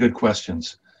very good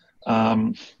questions.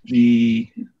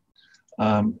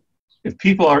 If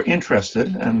people are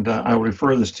interested, and I will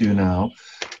refer this to you now,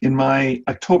 in my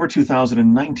October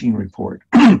 2019 report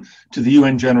to the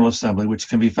UN General Assembly, which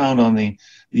can be found on the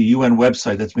UN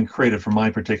website that's been created for my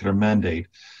particular mandate,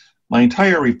 my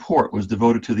entire report was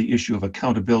devoted to the issue of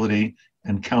accountability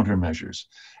and countermeasures.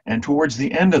 And towards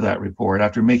the end of that report,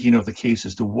 after making out the case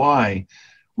as to why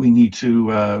we need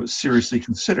to seriously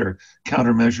consider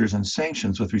countermeasures and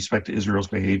sanctions with respect to Israel's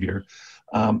behavior,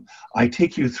 I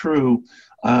take you through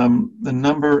the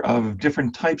number of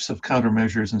different types of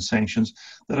countermeasures and sanctions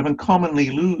that have been commonly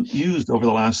used over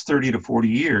the last 30 to 40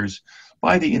 years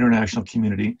by the international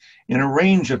community in a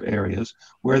range of areas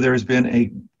where there has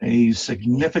been a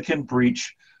significant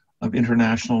breach of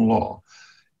international law.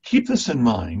 Keep this in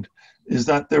mind, is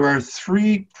that there are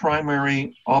three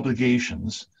primary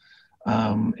obligations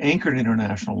anchored in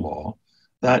international law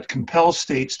that compel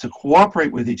states to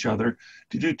cooperate with each other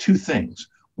to do two things.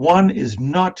 One is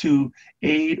not to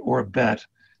aid or abet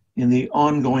in the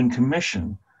ongoing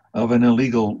commission of an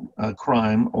illegal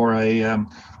crime or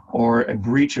a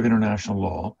breach of international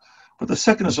law. But the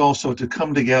second is also to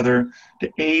come together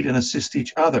to aid and assist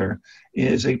each other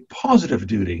is a positive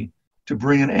duty to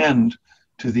bring an end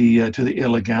to the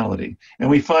illegality. And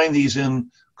we find these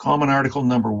in Common Article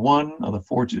number 1 of the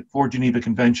four Geneva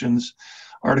Conventions,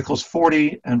 Articles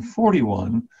 40 and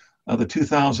 41 of the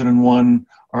 2001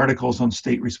 Articles on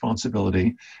State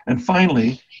Responsibility, and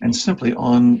finally, and simply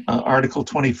on Article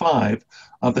 25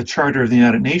 of the Charter of the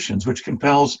United Nations, which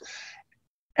compels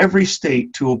every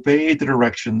state to obey the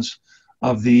directions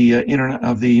of the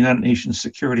United Nations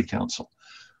Security Council.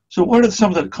 So what are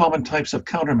some of the common types of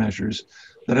countermeasures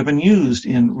that have been used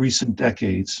in recent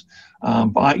decades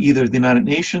by either the United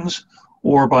Nations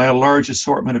or by a large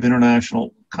assortment of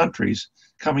international countries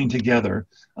coming together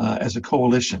as a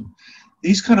coalition?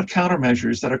 These kind of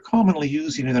countermeasures that are commonly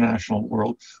used in the international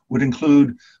world would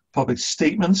include public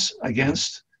statements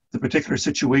against the particular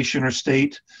situation or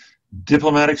state,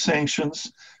 diplomatic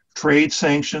sanctions, trade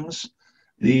sanctions,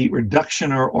 the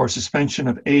reduction or suspension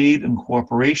of aid and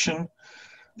cooperation,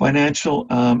 financial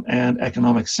and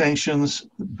economic sanctions,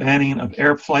 the banning of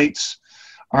air flights,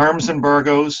 arms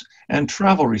embargoes, and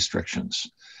travel restrictions.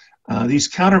 These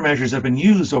countermeasures have been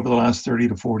used over the last 30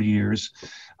 to 40 years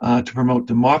to promote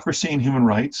democracy and human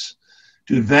rights,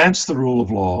 to advance the rule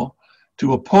of law,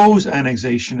 to oppose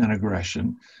annexation and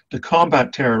aggression, to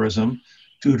combat terrorism,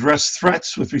 to address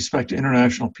threats with respect to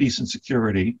international peace and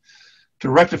security, to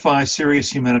rectify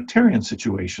serious humanitarian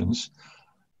situations,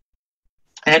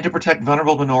 and to protect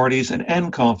vulnerable minorities and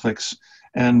end conflicts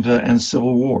and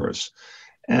civil wars.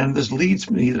 And this leads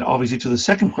me obviously to the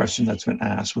second question that's been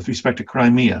asked with respect to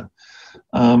Crimea.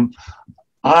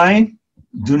 I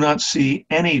do not see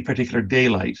any particular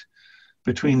daylight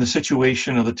between the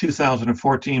situation of the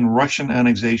 2014 Russian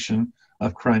annexation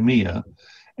of Crimea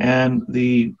and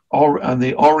the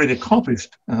already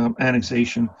accomplished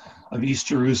annexation of East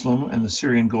Jerusalem and the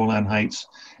Syrian Golan Heights,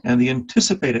 and the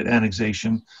anticipated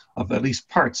annexation of at least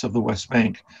parts of the West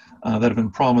Bank that have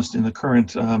been promised in the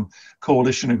current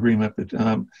coalition agreement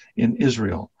in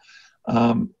Israel.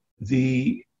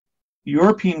 The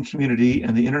European community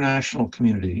and the international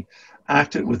community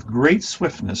acted with great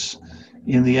swiftness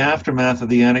in the aftermath of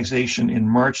the annexation in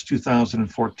March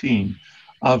 2014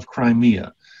 of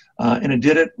Crimea. And it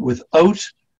did it without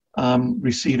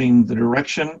receiving the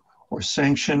direction or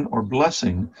sanction or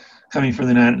blessing coming from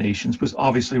the United Nations, because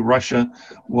obviously Russia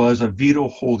was a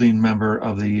veto-holding member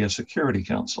of the Security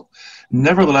Council.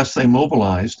 Nevertheless, they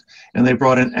mobilized and they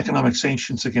brought in economic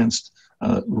sanctions against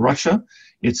Russia.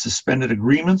 It suspended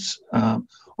agreements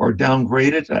or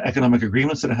downgraded economic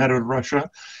agreements that it had with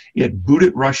Russia. It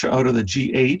booted Russia out of the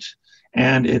G8,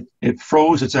 and it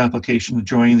froze its application to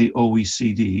join the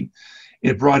OECD.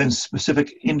 It brought in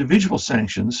specific individual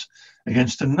sanctions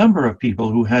against a number of people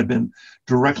who had been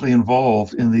directly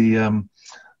involved in the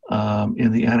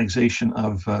annexation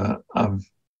of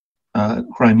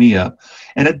Crimea,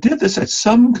 and it did this at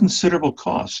some considerable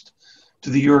cost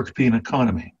to the European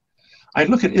economy. I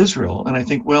look at Israel and I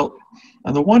think, well,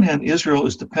 on the one hand, Israel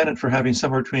is dependent for having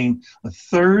somewhere between a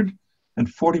third and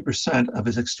 40% of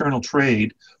its external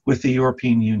trade with the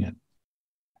European Union.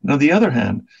 And on the other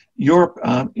hand, Europe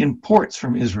imports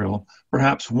from Israel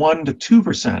perhaps 1 to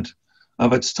 2%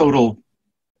 of its total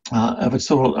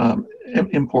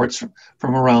imports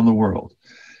from around the world.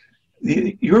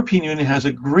 The European Union has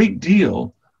a great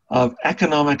deal of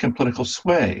economic and political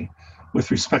sway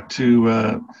with respect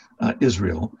to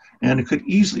Israel, and it could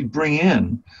easily bring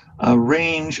in a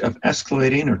range of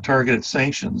escalating or targeted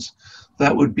sanctions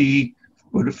that would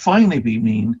finally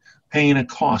mean paying a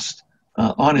cost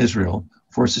on Israel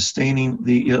for sustaining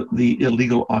the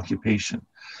illegal occupation.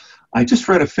 I just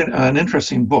read an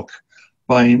interesting book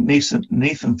by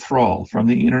Nathan Thrall from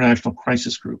the International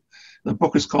Crisis Group. The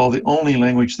book is called The Only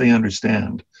Language They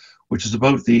Understand, which is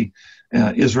about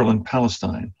Israel and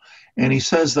Palestine. And he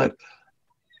says that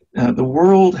the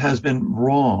world has been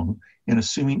wrong in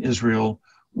assuming Israel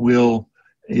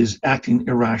is acting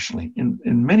irrationally.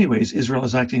 In many ways, Israel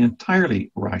is acting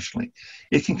entirely irrationally.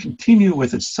 It can continue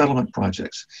with its settlement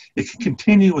projects. It can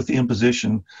continue with the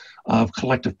imposition of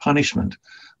collective punishment,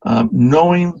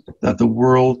 knowing that the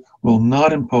world will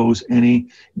not impose any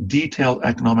detailed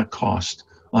economic cost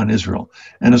on Israel.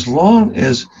 And as long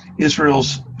as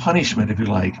Israel's punishment, if you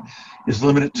like, is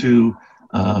limited to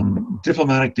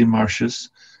diplomatic démarches,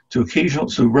 to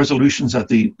resolutions at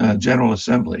the General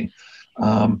Assembly,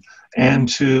 and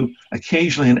to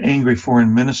occasionally an angry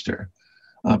foreign minister,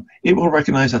 it will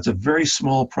recognize that's a very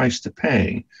small price to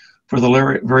pay for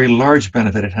the very large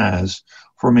benefit it has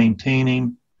for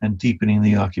maintaining and deepening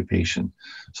the occupation.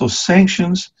 So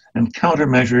sanctions and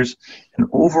countermeasures and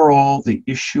overall the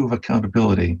issue of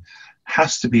accountability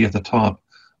has to be at the top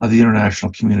of the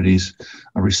international community's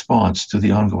response to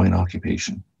the ongoing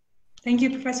occupation. Thank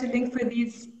you, Professor Lynk, for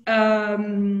these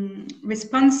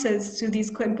responses to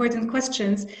these important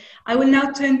questions. I will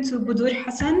now turn to Budur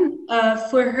Hassan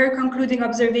for her concluding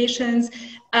observations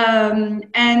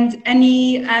and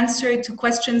any answer to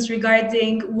questions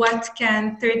regarding what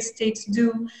can third states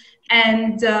do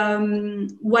and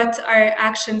what are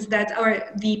actions that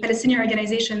the Palestinian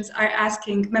organizations are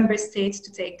asking member states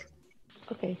to take.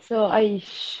 Okay, so I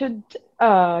should,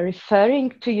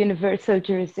 referring to universal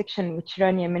jurisdiction, which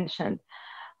Rania mentioned,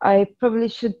 I probably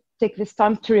should take this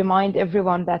time to remind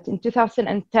everyone that in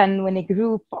 2010, when a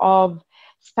group of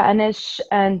Spanish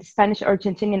and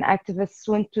Spanish-Argentinian activists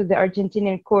went to the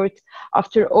Argentinian court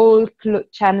after all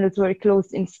channels were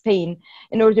closed in Spain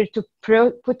in order to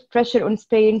put pressure on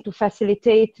Spain to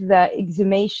facilitate the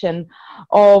exhumation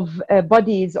of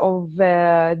bodies of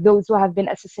those who have been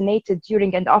assassinated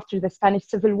during and after the Spanish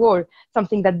Civil War,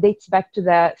 something that dates back to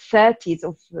the 30s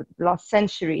of the last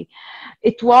century.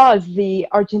 It was the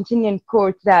Argentinian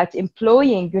court that,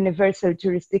 employing universal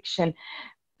jurisdiction,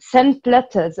 sent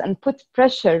letters and put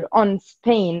pressure on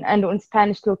Spain and on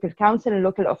Spanish local council and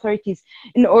local authorities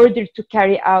in order to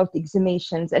carry out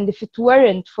exhumations. And if it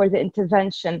weren't for the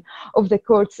intervention of the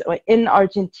courts in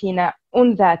Argentina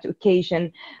on that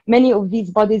occasion, many of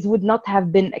these bodies would not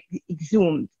have been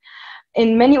exhumed.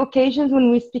 In many occasions,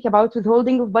 when we speak about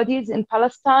withholding of bodies in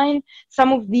Palestine,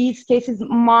 some of these cases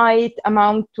might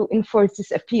amount to enforced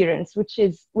disappearance, which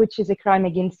is a crime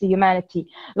against the humanity.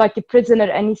 Like a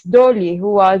prisoner, Anis Doli,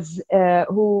 who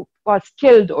was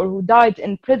killed or who died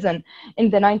in prison in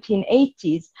the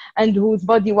 1980s and whose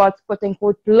body was, quote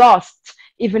unquote, lost,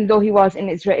 even though he was in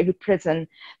Israeli prison.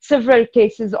 Several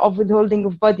cases of withholding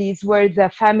of bodies where the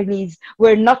families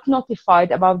were not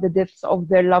notified about the deaths of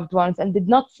their loved ones and did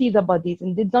not see the bodies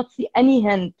and did not see any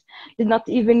hint, did not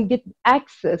even get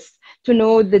access to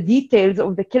know the details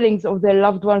of the killings of their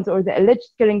loved ones or the alleged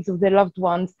killings of their loved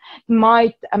ones,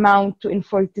 might amount to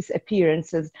enforced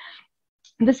disappearances.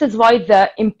 This is why the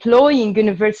employing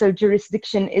universal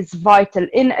jurisdiction is vital,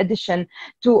 in addition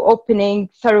to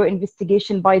opening thorough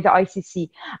investigation by the ICC.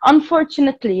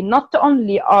 Unfortunately, not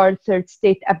only are third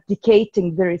states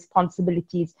abdicating their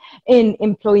responsibilities in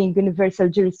employing universal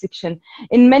jurisdiction,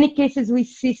 in many cases we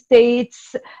see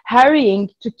states hurrying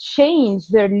to change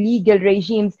their legal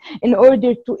regimes in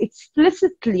order to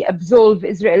explicitly absolve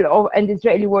Israel and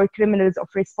Israeli war criminals of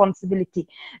responsibility.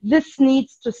 This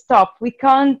needs to stop. We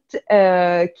can't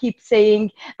keep saying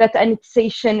that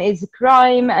annexation is a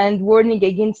crime and warning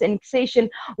against annexation,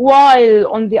 while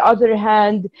on the other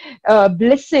hand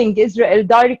blessing Israel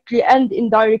directly and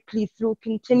indirectly through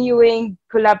continuing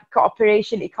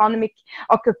cooperation, economic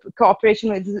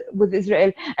cooperation with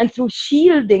Israel, and through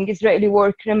shielding Israeli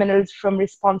war criminals from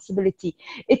responsibility.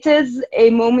 It is a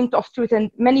moment of truth,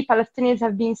 and many Palestinians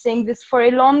have been saying this for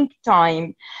a long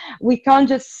time. We can't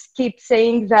just keep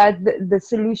saying that the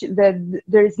solution, that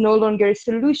there is no longer a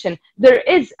solution. There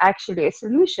is actually a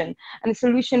solution, and a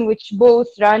solution which both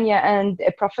Rania and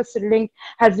Professor Lynk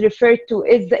has referred to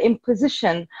is the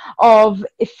imposition of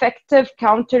effective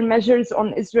countermeasures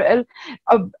on Israel.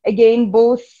 Again,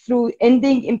 both through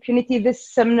ending impunity.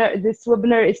 This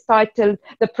webinar is titled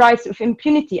 "The Price of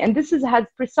Impunity," and this has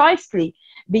precisely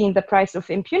been the price of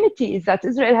impunity, is that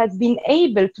Israel has been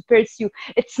able to pursue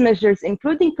its measures,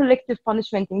 including collective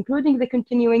punishment, including the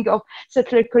continuing of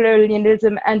settler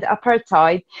colonialism and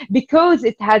apartheid, because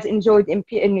it has enjoyed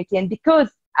impunity and because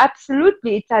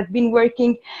absolutely it has been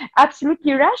working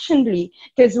absolutely rationally.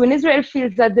 Because when Israel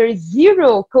feels that there is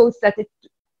zero cost that it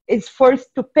is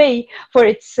forced to pay for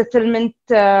its settlement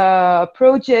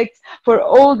projects, for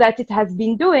all that it has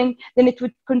been doing, then it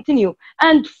would continue.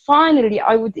 And finally,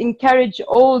 I would encourage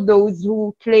all those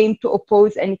who claim to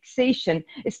oppose annexation,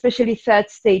 especially third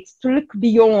states, to look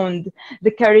beyond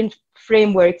the current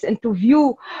frameworks and to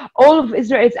view all of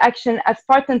Israel's action as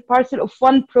part and parcel of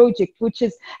one project, which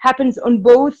happens on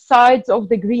both sides of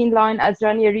the Green Line, as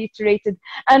Rania reiterated,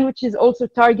 and which is also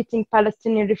targeting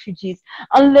Palestinian refugees.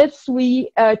 Unless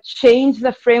we change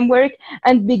the framework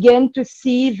and begin to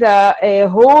see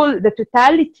the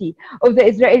totality of the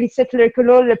Israeli settler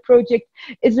colonial project,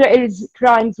 Israel's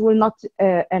crimes will not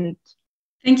end.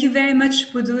 Thank you very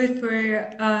much, Budui,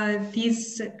 for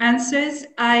these answers.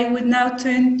 I would now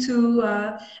turn to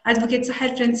Advocate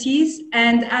Sahel Francis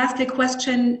and ask a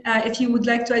question if you would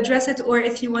like to address it or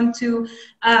if you want to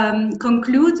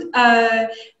conclude.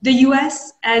 The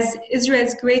US, as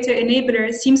Israel's greater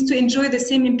enabler, seems to enjoy the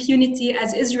same impunity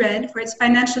as Israel for its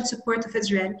financial support of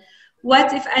Israel.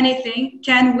 What, if anything,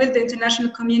 can the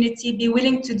international community be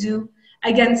willing to do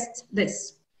against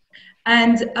this?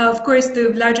 And of course,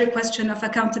 the larger question of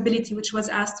accountability, which was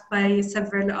asked by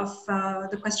several of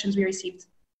the questions we received.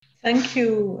 Thank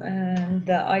you. And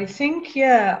I think,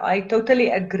 I totally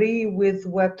agree with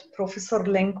what Professor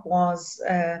Lynk was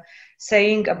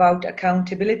saying about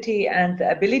accountability and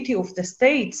the ability of the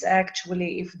states,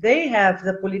 actually, if they have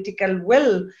the political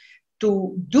will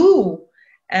to do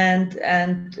and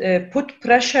put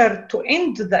pressure to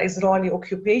end the Israeli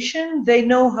occupation, they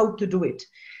know how to do it.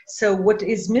 So what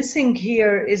is missing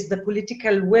here is the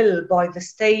political will by the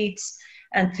states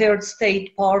and third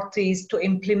state parties to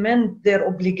implement their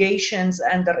obligations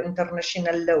under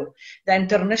international law. The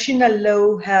international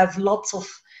law have lots of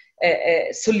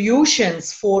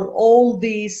solutions for all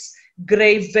these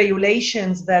grave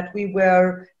violations that we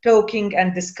were talking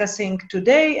and discussing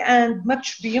today, and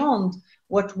much beyond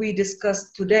what we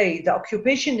discussed today. The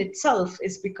occupation itself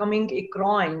is becoming a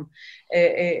crime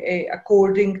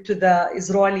according to the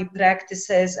Israeli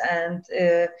practices and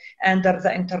under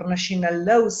the international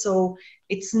law. So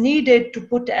it's needed to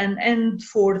put an end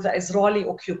for the Israeli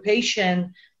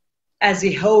occupation as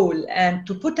a whole, and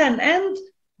to put an end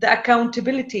the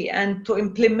accountability and to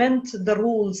implement the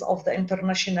rules of the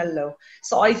international law.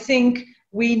 So I think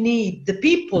we need the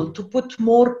people to put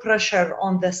more pressure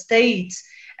on the states.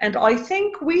 And I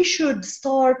think we should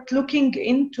start looking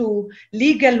into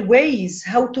legal ways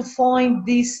how to find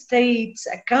these states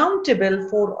accountable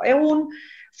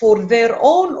for their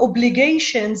own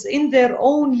obligations in their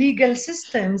own legal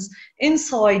systems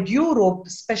inside Europe,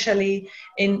 especially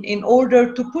in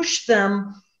order to push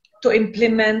them to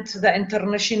implement the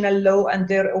international law and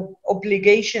their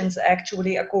obligations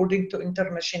actually according to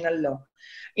international law.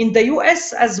 In the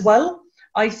US as well,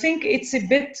 I think it's a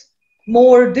bit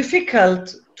more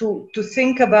difficult to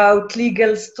think about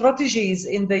legal strategies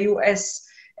in the US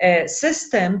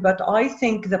system, but I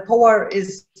think the power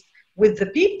is with the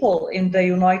people in the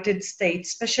United States,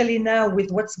 especially now with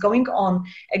what's going on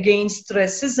against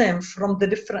racism from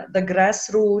the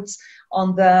grassroots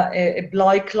on the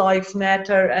Black Lives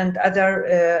Matter and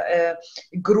other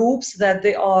groups that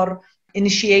they are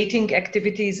initiating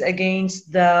activities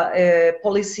against the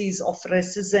policies of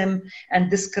racism and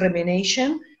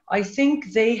discrimination. I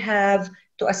think they have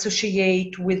to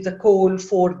associate with the call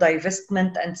for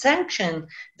divestment and sanction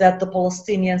that the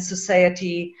Palestinian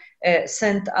society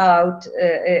sent out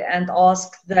and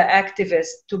asked the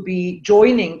activists to be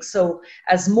joining. So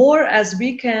as more as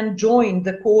we can join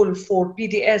the call for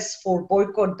PDS, for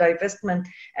boycott, divestment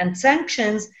and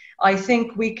sanctions, I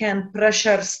think we can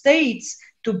pressure states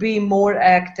to be more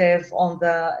active on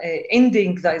the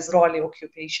ending the Israeli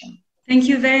occupation. Thank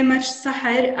you very much,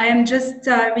 Sahar. I am just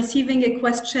receiving a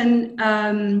question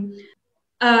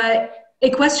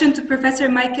to Professor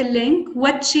Michael Lynk.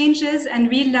 What changes and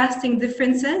real lasting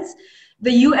differences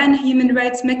the UN human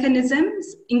rights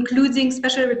mechanisms, including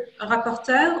Special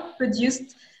Rapporteur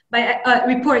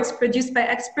reports produced by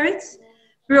experts,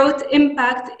 brought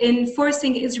impact in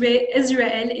forcing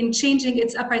Israel in changing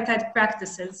its apartheid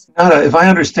practices? Nada, if I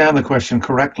understand the question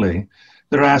correctly,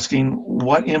 they're asking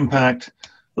what impact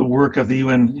the work of the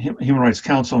UN Human Rights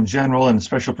Council in general and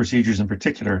special procedures in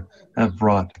particular have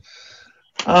brought.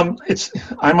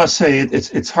 I must say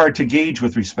it's hard to gauge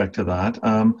with respect to that.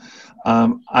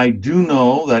 I do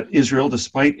know that Israel,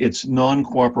 despite its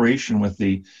non-cooperation with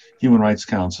the Human Rights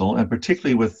Council, and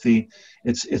particularly with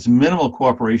its minimal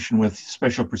cooperation with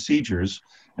special procedures,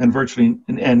 and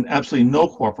absolutely no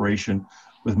cooperation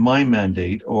with my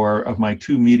mandate or of my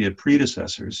two immediate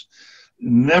predecessors,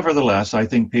 nevertheless, I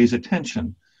think pays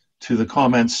attention to the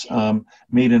comments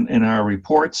made in our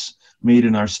reports, made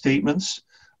in our statements.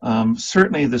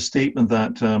 Certainly the statement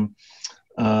that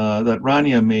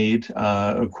Rania made,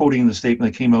 quoting the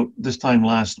statement that came out this time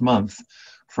last month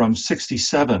from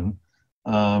 67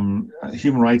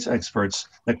 human rights experts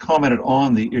that commented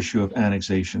on the issue of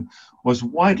annexation, was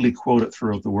widely quoted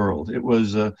throughout the world. It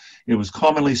was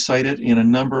commonly cited in a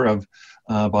number of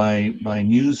by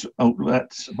news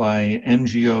outlets, by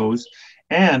NGOs,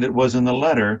 and it was in the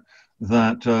letter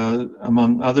that,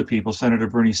 among other people, Senator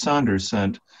Bernie Sanders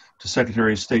sent to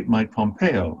Secretary of State Mike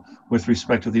Pompeo with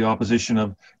respect to the opposition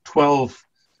of 12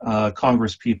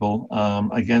 Congress people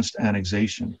against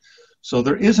annexation. So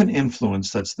there is an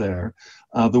influence that's there.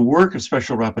 The work of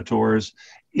special rapporteurs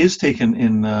is taken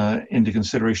into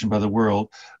consideration by the world,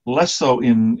 less so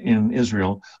in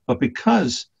Israel, but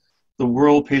because the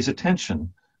world pays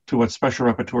attention to what special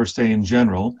rapporteurs say in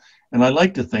general, and I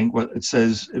like to think what it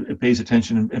says, it pays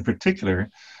attention in particular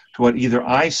to what either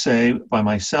I say by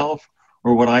myself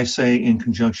or what I say in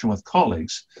conjunction with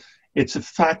colleagues. It's a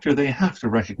factor they have to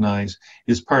recognize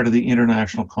is part of the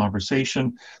international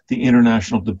conversation, the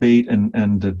international debate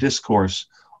and the discourse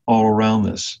all around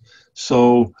this.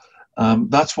 So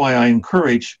that's why I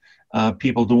encourage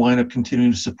people to wind up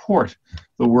continuing to support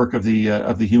the work of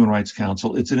the Human Rights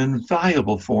Council. It's an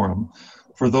invaluable forum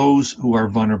for those who are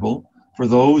vulnerable, for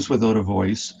those without a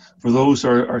voice, for those who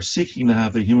are seeking to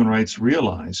have their human rights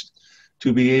realized,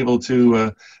 to be able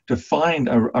to find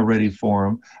a ready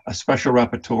forum, a special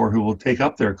rapporteur who will take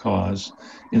up their cause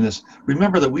in this.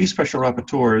 Remember that we special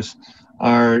rapporteurs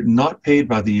are not paid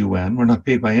by the UN, we're not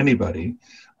paid by anybody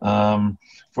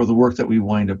for the work that we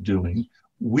wind up doing.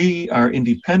 We are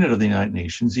independent of the United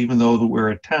Nations, even though we're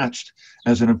attached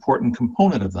as an important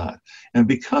component of that. And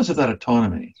because of that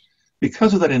autonomy,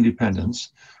 because of that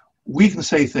independence, we can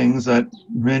say things that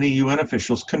many UN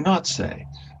officials cannot say.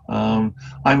 I'm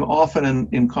often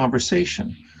in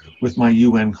conversation with my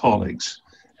UN colleagues,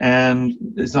 and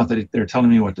it's not that they're telling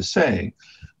me what to say,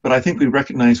 but I think we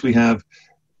recognize we have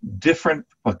different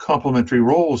but complementary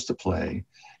roles to play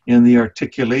in the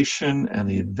articulation and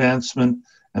the advancement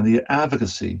and the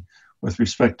advocacy with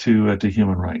respect to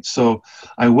human rights. So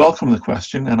I welcome the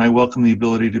question, and I welcome the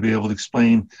ability to be able to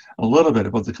explain a little bit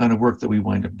about the kind of work that we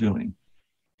wind up doing.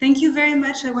 Thank you very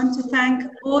much. I want to thank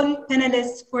all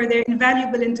panelists for their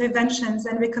invaluable interventions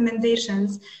and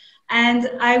recommendations.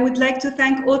 And I would like to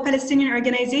thank all Palestinian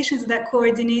organizations that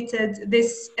coordinated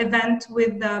this event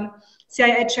with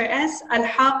CIHRS,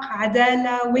 Al-Haq,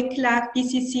 Adala, WICLAC,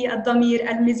 PCC, Al-Damir,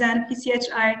 Al-Mizan,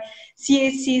 PCHR,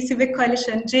 CAC, Civic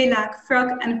Coalition, JLAC,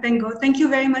 FROG, and PENGO. Thank you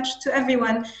very much to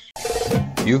everyone.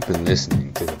 You've been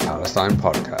listening to the Palestine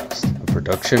Podcast, a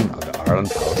production of the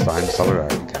Ireland-Palestine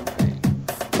Solidarity Campaign.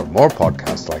 For more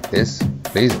podcasts like this,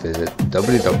 please visit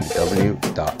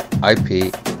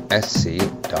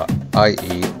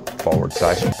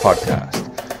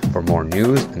www.ipsc.ie/podcast. For more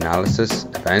news, analysis,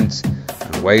 events,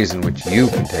 and ways in which you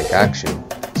can take action,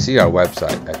 see our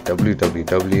website at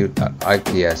www.ipsc.ie.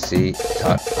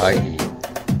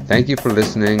 Thank you for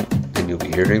listening, and you'll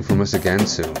be hearing from us again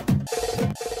soon.